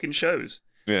 and it fucking shows.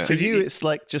 yeah. For you, it's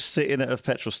like just sitting at a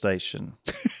petrol station.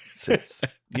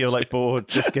 You're like bored,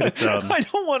 just get it done. I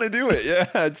don't want to do it.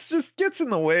 Yeah, it's just gets in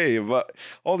the way of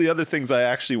all the other things I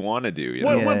actually want to do. You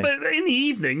know? Well, but in the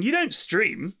evening, you don't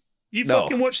stream. You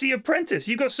fucking watch The Apprentice.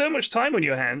 You've got so much time on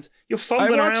your hands. You're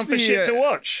fumbling around for shit to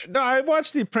watch. No, I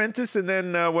watch The Apprentice, and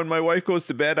then when my wife goes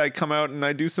to bed, I come out and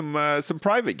I do some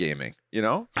private gaming. You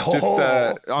know, just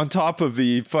on top of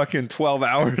the fucking 12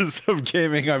 hours of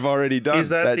gaming I've already done. Is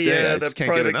that day. the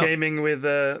private gaming with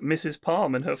Mrs.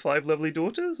 Palm and her 5 lovely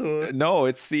daughters? Or no,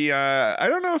 it's the I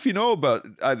don't know if you know about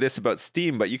this about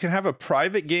Steam, but you can have a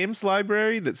private games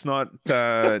library that's not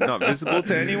visible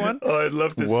to anyone. Oh, I'd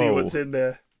love to see what's in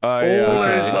there. All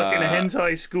those fucking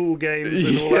hentai school games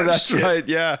and all that that's shit. Right,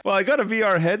 yeah. Well, I got a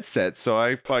VR headset, so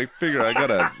I figure I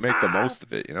gotta make the most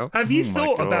of it, you know? Have you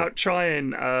thought about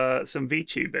trying some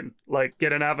VTubing? Like,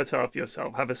 get an avatar for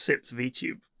yourself, have a Sips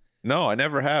VTube? No, I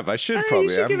never have. I should probably. You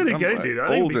should give it a go, dude. I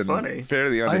think it'd be funny.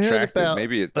 Fairly unattractive. I heard about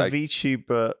Maybe a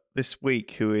VTuber this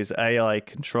week who is AI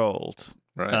controlled.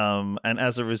 Right. And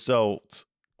as a result,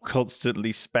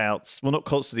 constantly spouts, well, not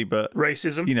constantly, but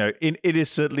racism. You know, it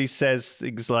innocently says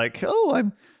things like, "Oh,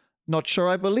 I'm not sure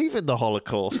I believe in the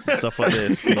Holocaust," and stuff like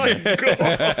this. My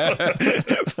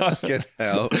God. Fucking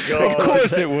hell. God. Of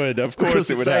course it would. Of course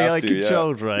it would have AI to.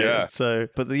 controlled, right? Yeah. So,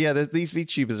 but these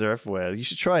VTubers are everywhere. You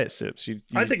should try it, Sips.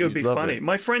 I think it would be funny.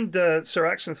 My friend Sir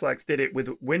Action Slacks did it with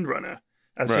Windrunner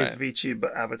as his VTube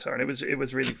avatar, and it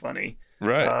was really funny.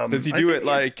 Right. Does he do it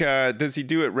does he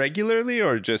do it regularly,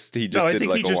 or just he just no, did I think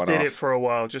like he just did it for a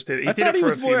while. He did it for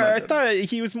a few months.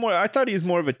 I thought he was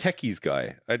more of a techies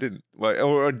guy. I didn't,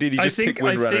 or did he just pick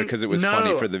Windrunner because it was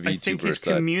funny for the VTuber? I think his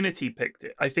community picked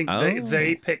it. I think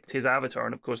they picked his avatar,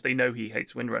 and of course they know he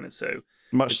hates Windrunner, so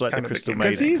much like the Crystal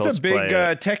Maiden. Because he's a big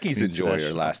techies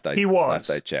enjoyer. Last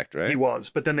I checked, right? He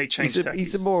was, but then they changed.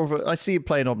 He's more of a. I see him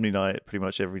playing Omni Knight pretty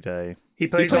much every day. He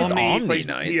plays Omni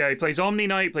Knight. Yeah, he plays Omni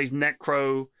Knight. Plays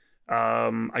Necro.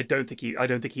 I don't think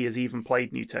he has even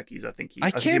played New Techies.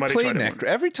 I can't play Necro.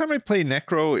 Every time I play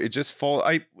Necro, it just falls.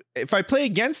 If I play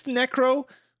against Necro,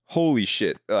 holy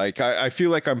shit! Like I feel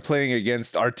like I'm playing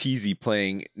against Arteezy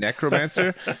playing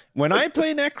Necromancer. When I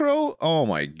play Necro, oh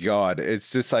my god,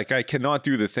 it's just like I cannot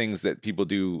do the things that people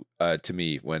do to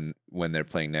me when they're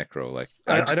playing Necro. Like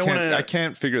I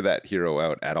can't figure that hero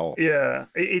out at all. Yeah,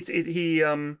 I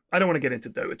don't want to get into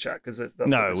Dota chat because that's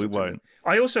no, we won't.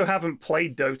 I also haven't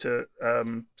played Dota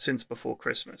since before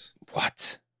Christmas.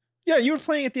 What? Yeah, you were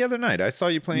playing it the other night. I saw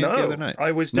you playing it the other night.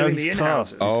 I was doing the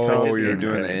in-house. Oh, you're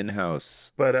doing the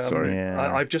in-house. But sorry,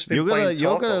 I've just been playing.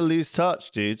 You're gonna lose touch,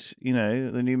 dude. You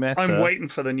know the new meta. I'm waiting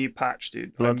for the new patch,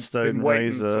 dude. Bloodstone I've been waiting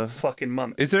Razor. for fucking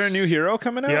months. Is there a new hero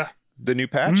coming out? Yeah, the new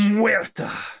patch.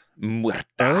 Muerta.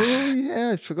 Oh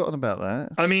yeah, I'd forgotten about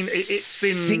that. I mean, it's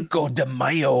been Cinco de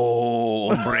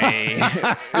Mayo,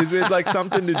 hombre. Is it like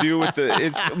something to do with the?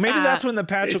 Maybe that's when the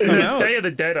patch will come out. It's Day of the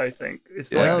Dead, I think.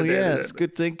 It's it's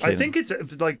good thinking. I think it's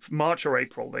like March or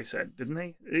April. They said, didn't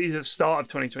they? It's the start of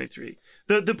 2023.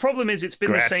 The problem is it's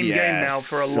been the same game now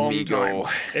for a long time.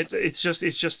 It's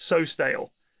just so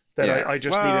stale. That I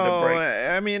just needed a break.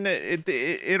 I mean,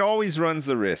 it always runs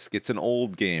the risk. It's an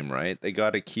old game, right? They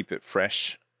got to keep it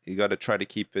fresh. You got to try to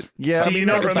keep it. Yeah, Do you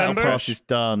not remember? The Battle Pass is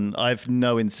done. I've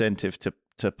no incentive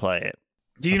to play it.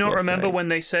 Do you not remember when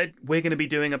they said we're going to be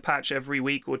doing a patch every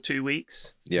week or 2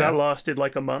 weeks? Yeah. That lasted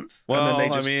like a month. Well,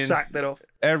 and then they just sacked that off.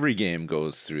 Every game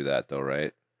goes through that, though,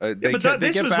 right?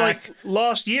 This was like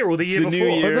last year or the year before.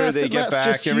 New year, they get back.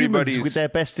 Just humans with their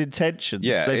best intentions.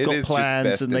 Yeah, they've got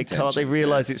plans and they can't. They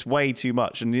realize it's way too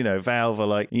much. And Valve are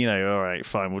like, all right,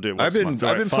 fine, we'll do it. I've been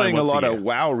playing a lot of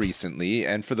WoW recently,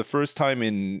 and for the first time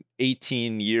in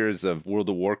 18 years of World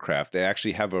of Warcraft, they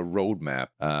actually have a roadmap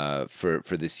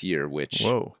for this year, which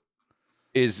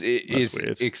is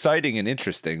exciting and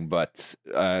interesting, but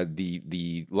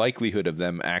the likelihood of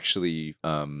them actually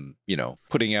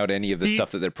putting out any of the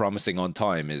stuff that they're promising on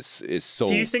time is so.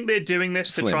 Do you think they're doing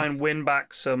this slim. to try and win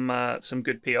back some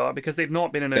good PR because they've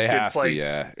not been in a good place?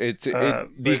 The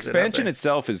expansion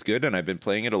itself is good, and I've been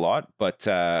playing it a lot, but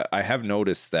I have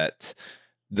noticed that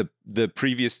the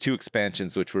previous 2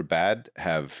 expansions, which were bad,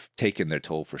 have taken their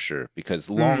toll for sure, because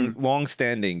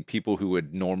long-standing people who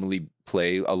would normally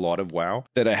play a lot of WoW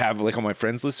that I have like on my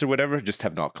friends list or whatever just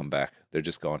have not come back. They're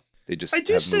just gone. They just I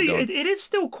do see it is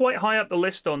still quite high up the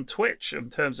list on Twitch in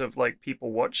terms of like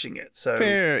people watching it. So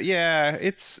fair, yeah,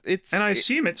 it's and I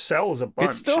assume it sells a bunch.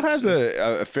 It still has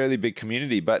a fairly big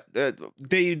community, but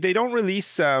they don't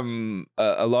release a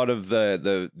lot of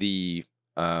the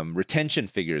retention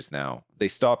figures now. They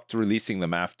stopped releasing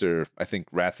them after, I think,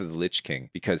 Wrath of the Lich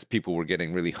King, because people were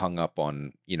getting really hung up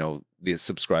on the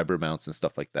subscriber amounts and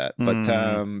stuff like that.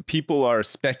 But people are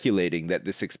speculating that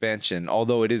this expansion,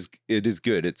 although it is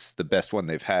good, it's the best one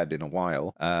they've had in a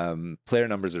while, player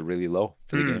numbers are really low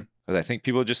for the game But I think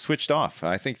people just switched off.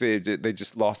 I think they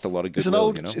just lost a lot of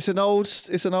goodwill. It's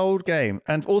an old game,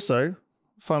 and also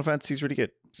Final Fantasy is really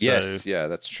good. So yes, yeah,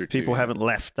 that's true. People haven't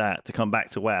left that to come back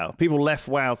to WoW. People left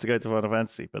WoW to go to Final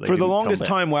Fantasy, but for the longest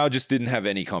time, WoW just didn't have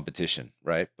any competition,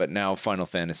 right? But now Final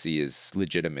Fantasy is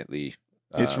legitimately.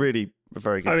 It's really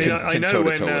very good. I mean, I know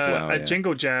when at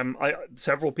Jingle Jam,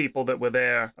 several people that were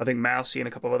there, I think Mousy and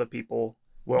a couple of other people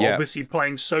were obviously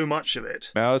playing so much of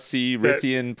it. Mousy,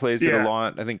 Rithian plays it a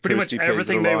lot. I think pretty Kirsty much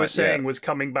everything they were saying was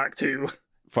coming back to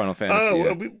Final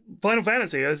Fantasy. Final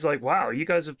Fantasy. I was like, wow, you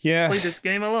guys have played this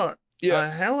game a lot. Yeah.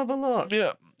 A hell of a lot.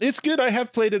 Yeah. It's good. I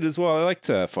have played it as well. I liked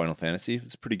Final Fantasy.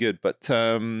 It's pretty good. But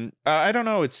I don't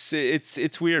know.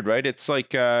 It's weird, right? It's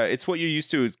like it's what you're used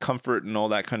to is comfort and all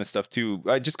that kind of stuff too.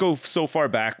 I just go so far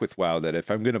back with WoW that if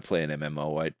I'm going to play an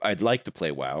MMO, I'd like to play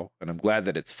WoW. And I'm glad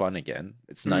that it's fun again.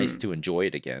 It's nice to enjoy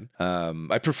it again.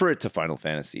 I prefer it to Final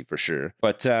Fantasy for sure.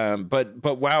 But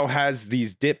WoW has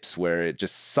these dips where it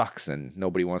just sucks and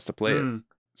nobody wants to play it.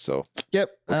 So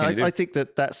yep, I think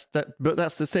that's but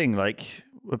that's the thing. Like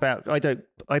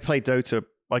I play Dota.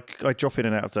 I drop in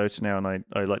and out of Dota now, and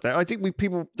I like that. I think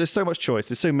there's so much choice.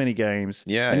 There's so many games.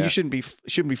 You shouldn't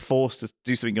be forced to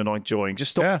do something you're not enjoying.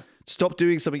 Just stop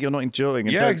doing something you're not enjoying,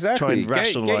 and don't try and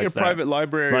rationalize get your private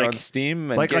library on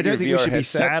Steam. And I don't think we should be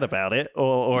sad about it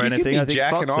or anything. I think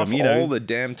jacking fuck off them, all the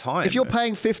damn time. If you're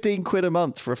paying £15 a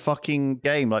month for a fucking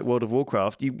game like World of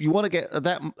Warcraft, you want to get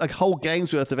a whole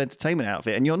game's worth of entertainment out of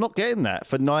it, and you're not getting that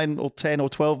for 9 or 10 or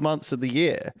 12 months of the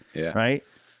year. Yeah. Right.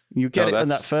 You get it in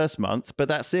that first month, but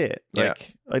that's it.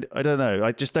 Like, I don't know.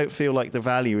 I just don't feel like the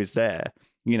value is there,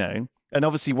 And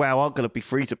obviously, WoW aren't going to be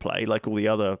free to play like all the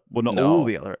other, all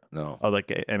the other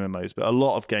MMOs, but a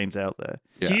lot of games out there.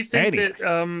 Yeah. Do you think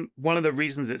that one of the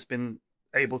reasons it's been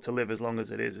able to live as long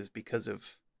as it is because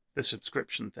of the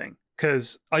subscription thing?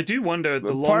 Because I do wonder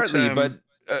the long term. But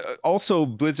also,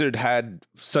 Blizzard had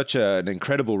such an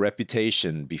incredible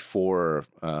reputation before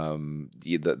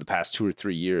the past 2 or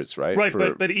 3 years, right? Right,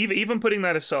 but even putting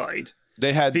that aside,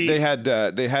 they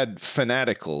had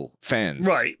fanatical fans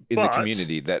in the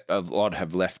community that a lot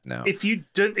have left now. If you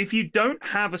don't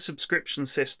have a subscription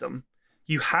system,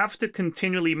 you have to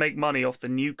continually make money off the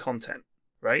new content,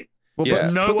 right? Well,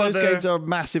 but those games are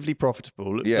massively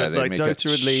profitable. Yeah, like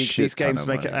Dota and League, these games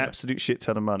make an absolute shit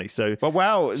ton of money. But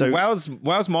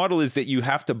WoW's model is that you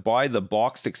have to buy the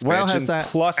boxed expansion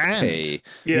plus pay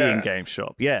the in-game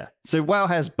shop. Yeah, so WoW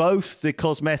has both the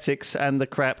cosmetics and the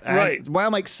crap. And WoW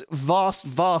makes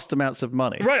vast amounts of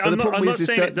money. Right, but I'm not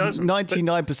saying it doesn't.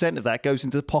 99% of that goes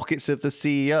into the pockets of the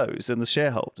CEOs and the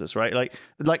shareholders. Right,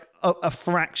 like a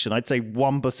fraction. I'd say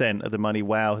 1% of the money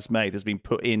WoW has made has been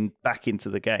put back into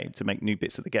the game to make new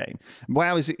bits of the game.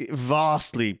 WoW is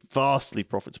vastly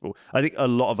profitable. I think a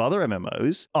lot of other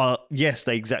MMOs are, yes,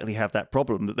 they exactly have that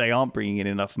problem that they aren't bringing in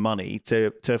enough money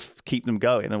to keep them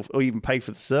going or even pay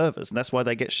for the servers, and that's why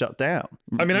they get shut down.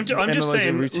 I mean, I'm just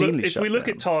saying, if we look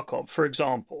at Tarkov, for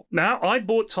example. Now, I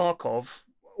bought Tarkov,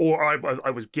 or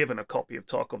I was given a copy of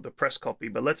Tarkov, the press copy,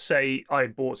 but let's say I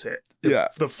bought it,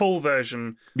 the full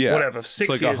version, whatever,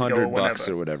 6 years ago or whatever. $100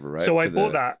 or whatever, right? So I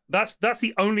bought that. That's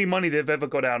the only money they've ever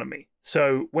got out of me.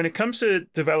 So when it comes to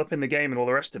developing the game and all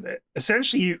the rest of it,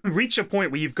 essentially you reach a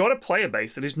point where you've got a player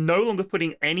base that is no longer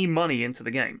putting any money into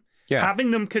the game. Yeah.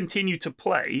 Having them continue to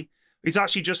play is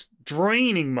actually just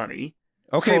draining money.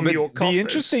 Okay, but the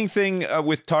interesting thing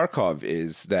with Tarkov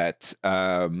is that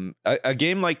a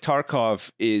game like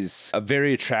Tarkov is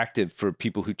very attractive for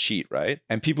people who cheat, right?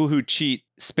 And people who cheat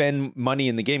spend money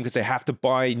in the game because they have to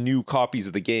buy new copies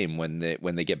of the game when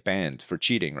they get banned for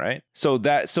cheating, right? So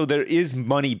there is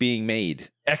money being made,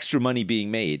 extra money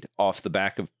being made off the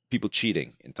back of people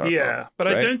cheating in Tarkov. Yeah, but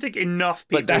right? I don't think enough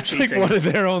people. But that's cheating. like one of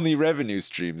their only revenue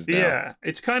streams now. Yeah,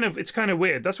 it's kind of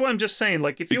weird. That's why I'm just saying,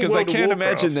 like, if you're because I can't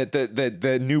imagine that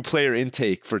the new player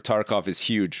intake for Tarkov is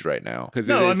huge right now because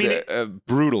it is a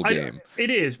brutal game. It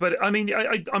is, but I mean,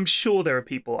 I'm sure there are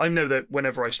people. I know that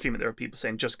whenever I stream it, there are people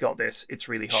saying, "Just got this. It's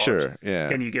really hard. Sure, yeah.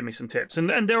 Can you give me some tips?" And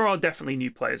there are definitely new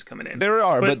players coming in. There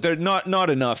are, but they're not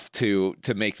enough to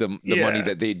make them the money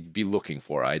that they'd be looking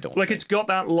for. I don't. It's got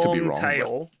that long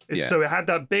tail, so it had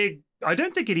that big. I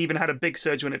don't think it even had a big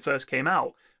surge when it first came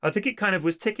out. I think it kind of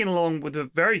was ticking along with a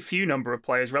very few number of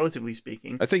players, relatively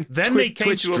speaking. I think then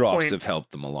Twitch drops have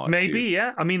helped them a lot. Maybe,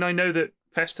 yeah. I mean, I know that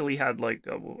Pestily had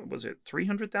was it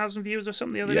 300,000 views or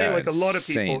something the other day? Like a lot of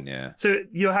people. Yeah. So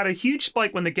you had a huge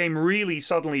spike when the game really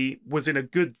suddenly was in a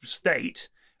good state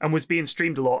and was being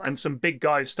streamed a lot, and some big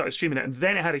guys started streaming it, and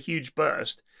then it had a huge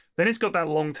burst. Then it's got that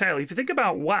long tail. If you think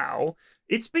about WoW,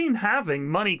 it's been having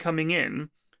money coming in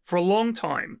for a long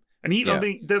time. And even, I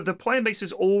mean, the player base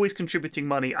is always contributing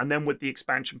money, and then with the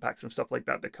expansion packs and stuff like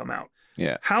that come out.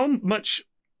 Yeah. How much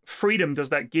freedom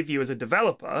does that give you as a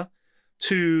developer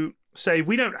to say,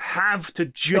 we don't have to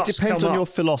just It depends on your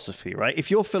philosophy, right?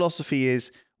 If your philosophy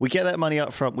is, we get that money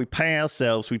up front, we pay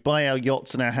ourselves, we buy our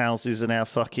yachts and our houses and our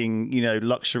fucking,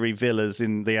 luxury villas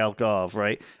in the Algarve,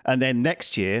 right? And then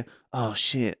next year, oh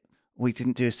shit, we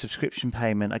didn't do a subscription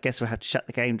payment. I guess we'll have to shut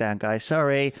the game down, guys.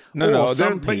 Sorry. No,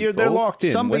 they're locked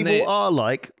in. Some people are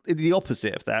like the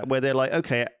opposite of that, where they're like,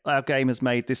 okay, our game has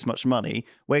made this much money.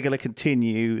 We're going to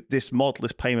continue this model,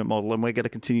 this payment model, and we're going to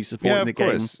continue supporting the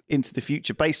game into the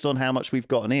future based on how much we've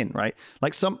gotten in, right?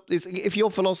 Like if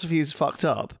your philosophy is fucked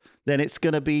up, then it's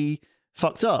going to be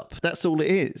fucked up. That's all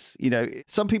it is.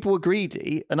 Some people are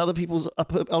greedy and other people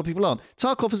aren't.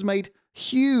 Tarkov has made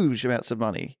huge amounts of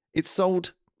money. It's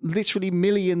sold literally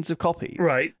millions of copies.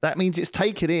 Right. That means it's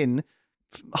taken in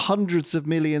hundreds of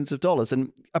millions of dollars,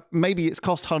 and maybe it's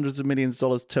cost hundreds of millions of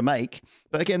dollars to make.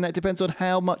 But again, that depends on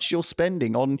how much you're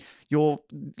spending on your,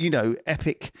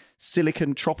 epic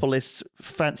Silicon Tropolis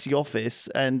fancy office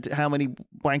and how many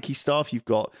wanky staff you've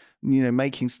got,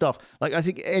 making stuff. Like, I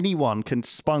think anyone can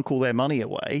spunk all their money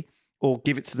away or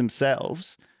give it to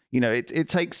themselves. It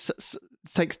takes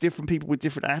different people with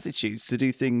different attitudes to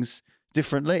do things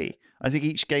differently. I think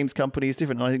each games company is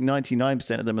different. I think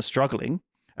 99% of them are struggling,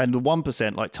 and the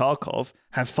 1%, like Tarkov,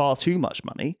 have far too much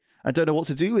money and don't know what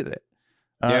to do with it.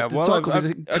 Tarkov is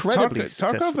incredibly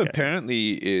successful. Tarkov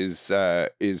apparently is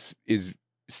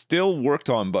still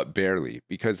worked on, but barely,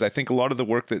 because I think a lot of the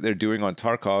work that they're doing on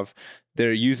Tarkov,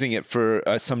 they're using it for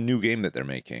some new game that they're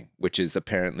making, which is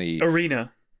apparently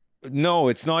Arena. No,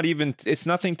 it's not even. It's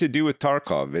nothing to do with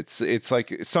Tarkov. It's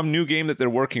like some new game that they're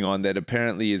working on that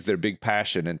apparently is their big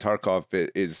passion, and Tarkov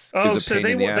is a pain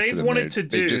in the ass. They've wanted to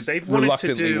do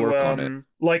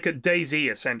like a DayZ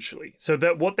essentially. So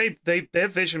that what their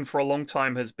vision for a long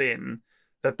time has been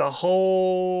that the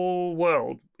whole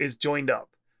world is joined up.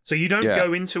 So you don't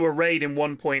go into a raid in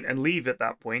one point and leave at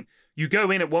that point. You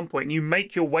go in at one point and you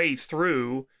make your way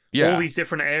through all these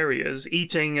different areas,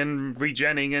 eating and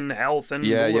regenning and health and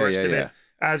all the rest of it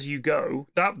as you go.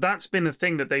 That's been a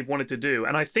thing that they've wanted to do.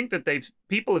 And I think that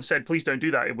people have said, please don't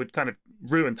do that. It would kind of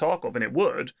ruin Tarkov, and it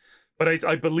would. But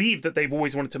I believe that they've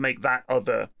always wanted to make that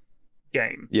other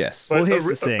game. Yes. But here's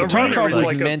the thing. Tarkov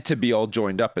was meant to be all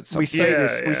joined up at some point.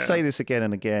 We say this again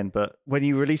and again, but when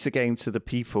you release a game to the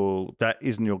people, that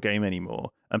isn't your game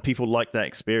anymore. And people like that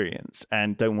experience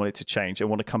and don't want it to change and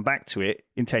want to come back to it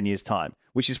in 10 years' time,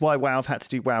 which is why WoW have had to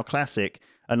do WoW Classic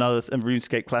and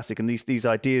RuneScape Classic and these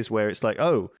ideas where it's like,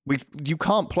 you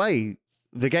can't play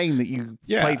the game that you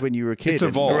played when you were a kid. It's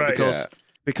evolved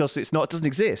because it doesn't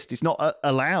exist. It's not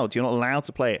allowed. You're not allowed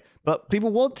to play it. But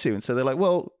people want to, and so they're like,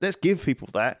 well, let's give people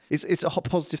that. It's a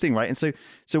positive thing, right? And so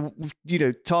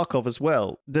Tarkov as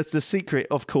well. The secret,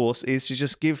 of course, is to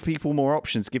just give people more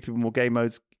options, give people more game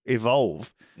modes,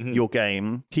 evolve your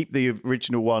game, keep the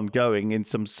original one going in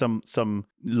some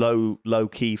low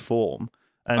key form.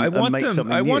 And, I want new.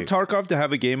 Tarkov to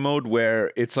have a game mode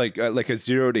where it's like a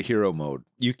 0 to hero mode.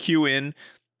 You queue in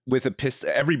with a pistol.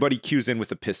 Everybody queues in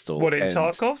with a pistol. What, in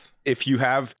Tarkov? If you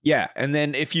have, and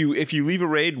then if you leave a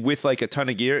raid with like a ton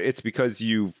of gear, it's because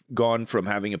you've gone from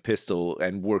having a pistol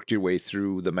and worked your way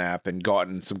through the map and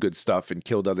gotten some good stuff and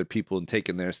killed other people and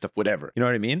taken their stuff, whatever. You know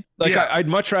what I mean? Like I'd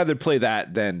much rather play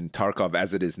that than Tarkov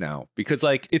as it is now, because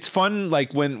like it's fun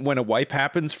like when a wipe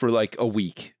happens for like a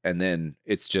week and then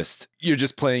it's just you're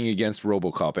just playing against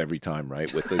RoboCop every time,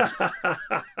 right? With his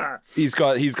he's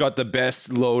got the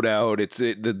best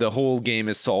loadout. The whole game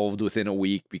is solved within a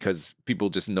week because people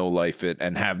just know life it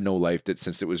and have no lifed it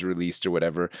since it was released or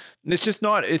whatever. And it's just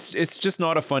not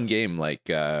a fun game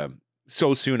like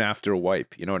so soon after a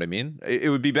wipe. You know what I mean? It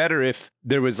would be better if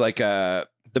there was like the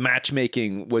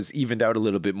matchmaking was evened out a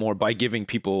little bit more by giving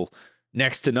people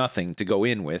next to nothing to go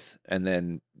in with, and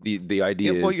then the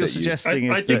idea is what you're suggesting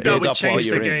is that build would up change while the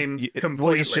you're game completely.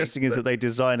 What you're suggesting is that they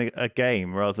design a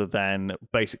game rather than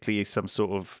basically some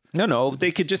sort of no.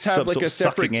 They could just have like a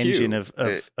separate sucking engine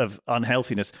of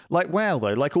unhealthiness, like WoW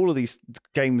though. Like all of these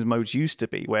game modes used to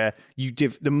be, where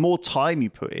the more time you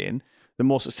put in, the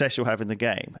more success you'll have in the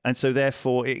game, and so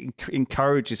therefore it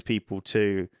encourages people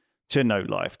to know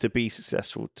life, to be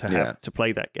successful, to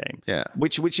play that game. Yeah.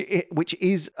 Which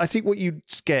is, I think what you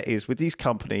get is with these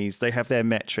companies, they have their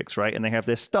metrics, right? And they have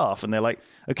their stuff, and they're like,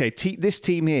 okay, this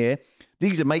team here,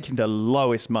 these are making the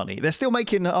lowest money. They're still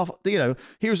making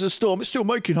here's a Storm, it's still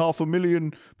making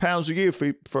 £500,000 a year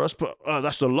for us, but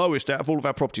that's the lowest out of all of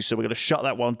our properties, so we're going to shut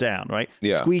that one down, right?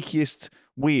 Yeah. Squeakiest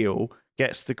wheel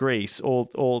gets the grease, or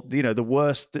the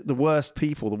worst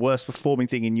people, the worst performing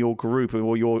thing in your group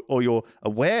or your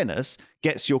awareness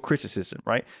gets your criticism,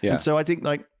 right? Yeah. And so I think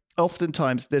like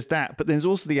oftentimes there's that, but there's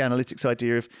also the analytics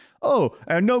idea of, oh,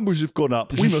 our numbers have gone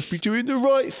up, we must be doing the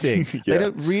right thing. They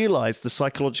don't realize the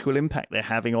psychological impact they're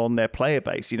having on their player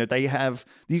base. They have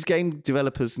these game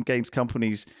developers and games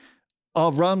companies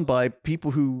are run by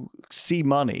people who see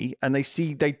money, and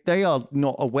they are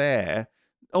not aware.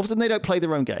 Often they don't play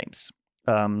their own games.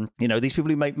 These people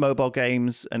who make mobile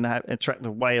games and attract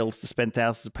the whales to spend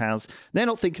thousands of pounds, they're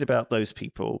not thinking about those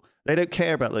people. They don't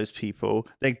care about those people.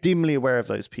 They're dimly aware of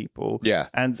those people. Yeah.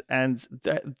 And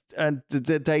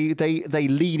they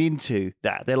lean into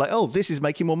that. They're like, oh, this is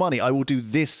making more money. I will do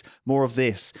this, more of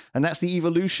this. And that's the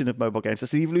evolution of mobile games.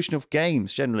 That's the evolution of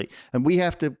games generally. And we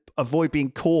have to avoid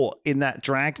being caught in that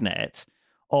dragnet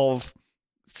of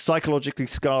psychologically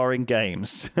scarring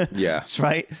games. Yeah.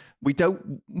 Right? We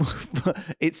don't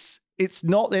it's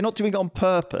not, they're not doing it on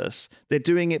purpose. They're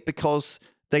doing it because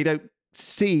they don't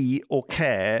see or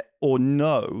care or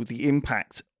know the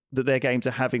impact that their games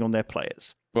are having on their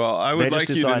players. Well, I would like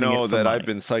you to know that money. I've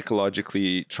been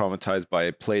psychologically traumatized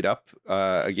by Played Up,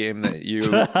 a game that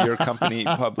your company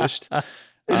published.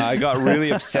 I got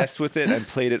really obsessed with it and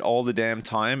played it all the damn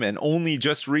time, and only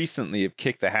just recently have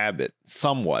kicked the habit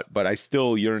somewhat, but I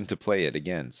still yearn to play it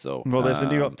again. So, well, there's a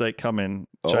new update coming,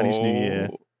 Chinese New Year.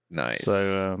 Nice.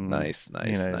 So, nice.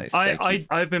 Nice.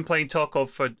 I've been playing Tarkov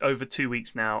for over 2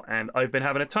 weeks now, and I've been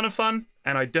having a ton of fun.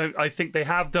 And I think they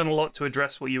have done a lot to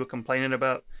address what you were complaining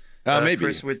about, maybe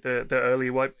Chris, with the early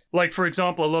wipe. Like, for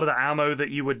example, a lot of the ammo that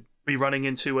you would be running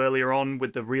into earlier on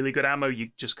with the really good ammo,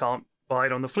 you just can't buy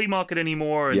it on the flea market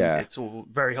anymore, and it's all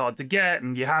very hard to get,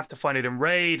 and you have to find it in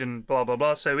raid and blah blah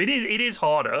blah. So it is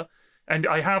harder. And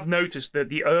I have noticed that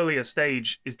the earlier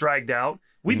stage is dragged out.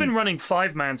 We've been running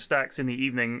 5-man stacks in the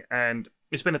evening, and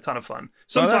it's been a ton of fun.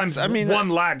 Sometimes one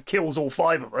lad kills all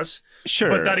 5 of us. Sure.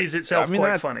 But that is itself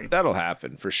quite funny. That'll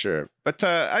happen for sure. But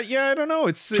I don't know.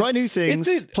 Try new things,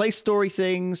 play story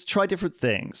things, try different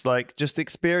things. Like, just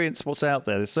experience what's out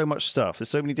there. There's so much stuff. There's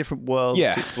so many different worlds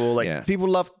to explore. Like, people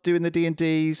love doing the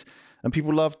D&Ds. And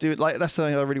people love doing, like, that's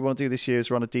something I really want to do this year,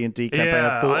 is run a D&D campaign.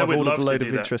 Yeah, I've ordered a load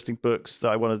of interesting books that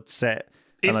I want to set.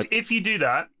 If you do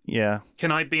that,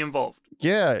 can I be involved?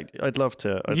 Yeah, I'd love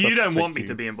to. You don't want me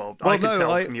to be involved. Well, I can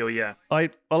tell from your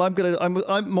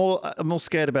I'm more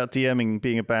scared about DMing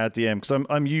being a bad DM,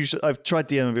 because I've tried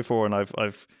DMing before and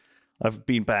I've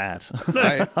been bad.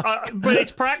 But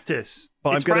it's practice.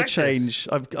 But I'm going to change.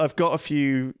 I've got a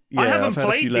few. Yeah, I haven't I've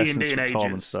played D&D in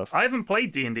ages. I haven't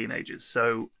played D&D in ages,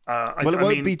 so it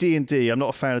won't be D&D. I'm not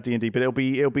a fan of D&D, but it'll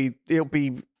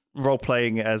be role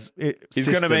playing as he's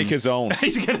going to make his own.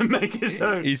 He's going to make his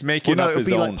own. He's making up his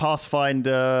own. It'll be like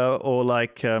Pathfinder, or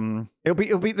like it'll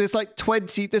be. There's like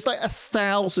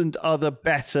 1,000 other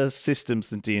better systems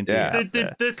than D&D. Yeah.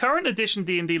 The current edition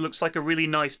D&D looks like a really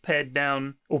nice pared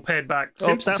down or pared back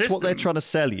system. That's what they're trying to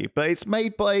sell you, but it's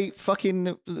made by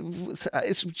fucking.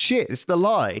 It's shit. It's the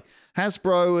lie.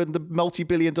 Hasbro and the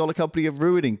multi-billion-dollar company are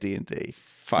ruining D&D.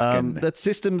 The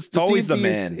systems. It's always D&D the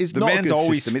man. Is the not man's a good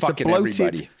always system. fucking it's a bloated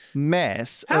everybody.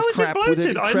 Mess How of is it crap with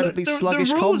bloated? an incredibly sluggish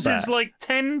the rules combat. is like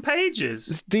 10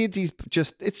 pages. D&D's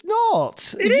just. It's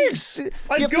not. It is.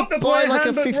 You have to buy like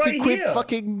a 50 right quid here.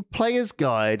 fucking player's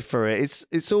guide for it.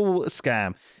 It's all a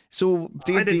scam. So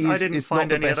D&D is not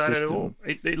the best system.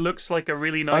 It looks like a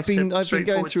really nice. I've been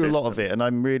going through system. a lot of it, and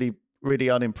I'm really, really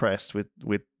unimpressed with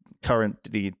current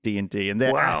D&D and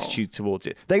their attitude towards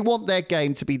it. They want their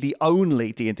game to be the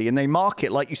only D&D, and they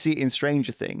market like you see it in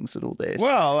Stranger Things and all this.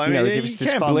 Well, I mean, as if you it's this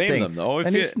can't fun blame thing. them though.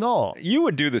 And it's not. You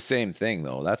would do the same thing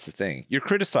though. That's the thing. You're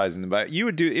criticizing them, but you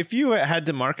would do if you had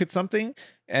to market something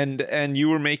and you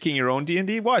were making your own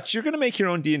D&D. Watch, you're going to make your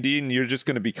own D&D, and you're just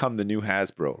going to become the new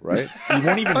Hasbro, right? You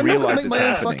won't even realize it's happening. I'm not going to make my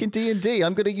own fucking D&D.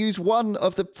 I'm going to use one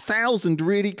of the 1,000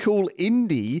 really cool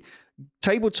indie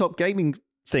tabletop gaming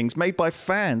things made by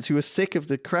fans who are sick of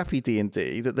the crappy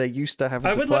D&D that they're used to having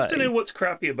to play. I would love to know what's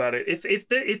crappy about it.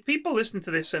 If people listen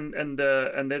to this and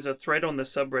there's a thread on the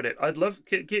subreddit, I'd love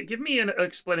give me an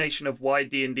explanation of why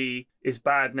D&D is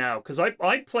bad now, because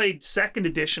I played 2nd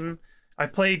edition, I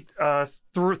played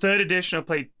 3rd edition, I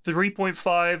played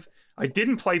 3.5. I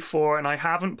didn't play 4, and I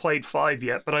haven't played 5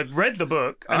 yet, but I've read the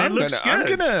book, and it looks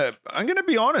good. I'm gonna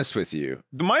be honest with you.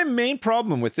 My main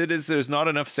problem with it is there's not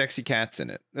enough sexy cats in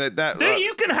it.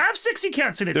 You can have sexy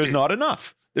cats in it. There's not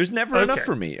enough. There's never enough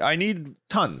for me. I need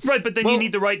tons. Right, but then you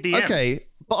need the right DM. Okay,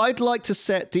 but I'd like to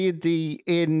set D&D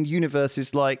in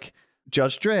universes like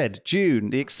Judge Dredd, Dune,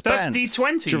 The Expanse. That's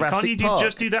D20. Jurassic Can't you Park.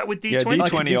 just do that with D20? Yeah, D20 I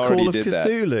can do already Call of did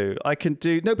Cthulhu. I can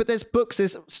do but there's books,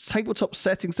 there's tabletop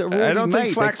settings that are already I don't made.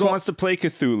 think Flax wants to play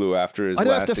Cthulhu after his I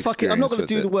don't last have to fuck it. I'm not going to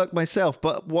do experience the with work myself,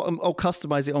 but I'll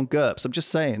customize it on GURPS. I'm just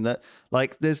saying that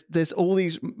like there's all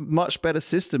these much better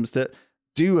systems that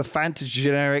do a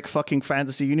generic fucking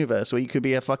fantasy universe where you could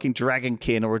be a fucking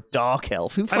dragonkin or a dark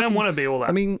elf. Who I fucking, don't want to be all that.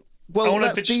 I mean, well, I want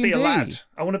that's to just be a D&D. lad.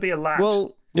 I want to be a lad.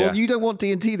 Well, Yeah. you don't want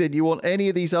D&D then. You want any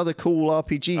of these other cool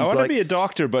RPGs. I want like to be a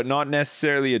doctor, but not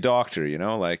necessarily a doctor, you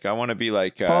know? Like, I want to be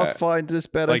like... Pathfinder's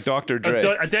better. like Dr. Dre.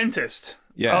 a dentist.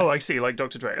 Yeah. Oh, I see. Like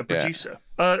Dr. Dre, a producer,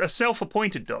 a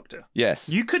self-appointed doctor. Yes.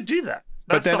 You could do that.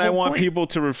 But That's then the I whole want point. people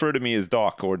to refer to me as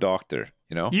doc or doctor,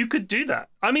 you know? You could do that.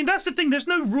 I mean, that's the thing. There's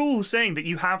no rule saying that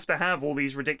you have to have all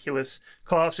these ridiculous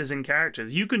classes and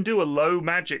characters. You can do a low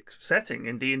magic setting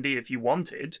in D&D if you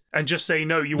wanted, and just say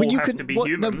no. You all have to be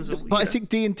humans. But I think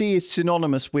D&D is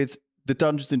synonymous with the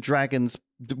Dungeons and Dragons,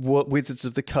 the Wizards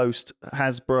of the Coast,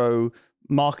 Hasbro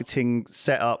marketing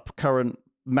setup, current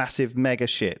massive mega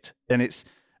shit, and it's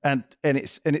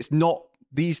not.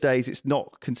 These days, it's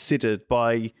not considered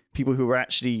by people who are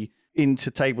actually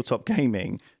into tabletop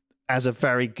gaming as a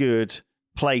very good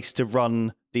place to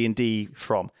run D&D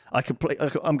from. I can play.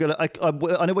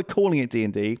 I know we're calling it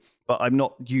D&D, but I'm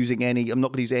not using any. I'm not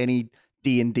going to use any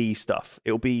D&D stuff.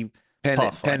 It'll be pen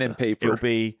and paper.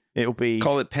 It'll be.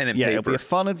 Call it pen and paper. It'll be a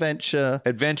fun adventure.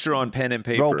 Adventure on pen and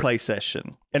paper. Role play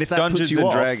session. And if that Dungeons puts you and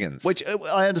off, Dragons. which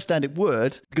I understand it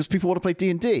would, because people want to play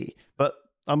D&D, but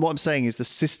what I'm saying is the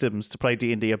systems to play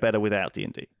D&D are better without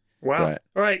D&D. Wow. Right.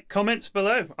 All right, comments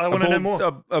below. I want to know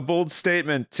more. A bold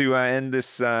statement to end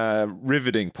this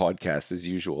riveting podcast as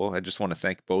usual. I just want to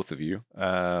thank both of you.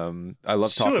 I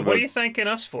love talking about... What are you thanking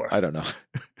us for? I don't know.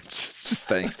 just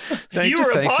thanks. You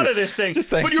were a part of this thing. Just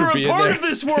thanks but for you're a part there. of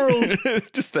this world.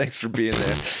 Just thanks for being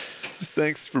there. Just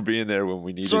thanks for being there when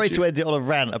we needed Sorry you. to end it on a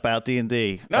rant about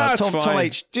D&D. No, it's Tom fine.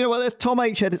 H. Do you know what? If Tom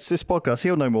H. edits this podcast,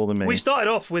 he'll know more than me. We started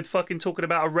off with fucking talking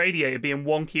about a radiator being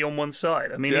wonky on one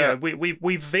side. I mean, Yeah.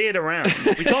 we veered around.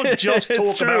 We can't just It's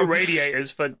talk about true.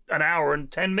 radiators for an hour and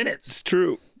 10 minutes. It's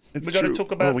true. It's We got to true.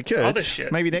 talk about well, we could. other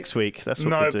shit. Maybe next week. That's what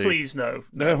No, we'll do. please, no.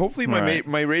 Hopefully my Right.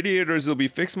 my radiators will be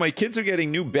fixed. My kids are getting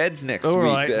new beds next All week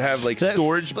right. that have like That's-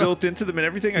 storage built into them and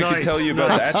everything. I can Nice, tell you about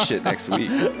nice. that shit next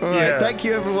week. All right. Yeah. Thank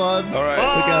you, everyone. All right.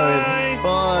 We're going.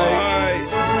 Bye.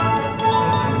 Bye.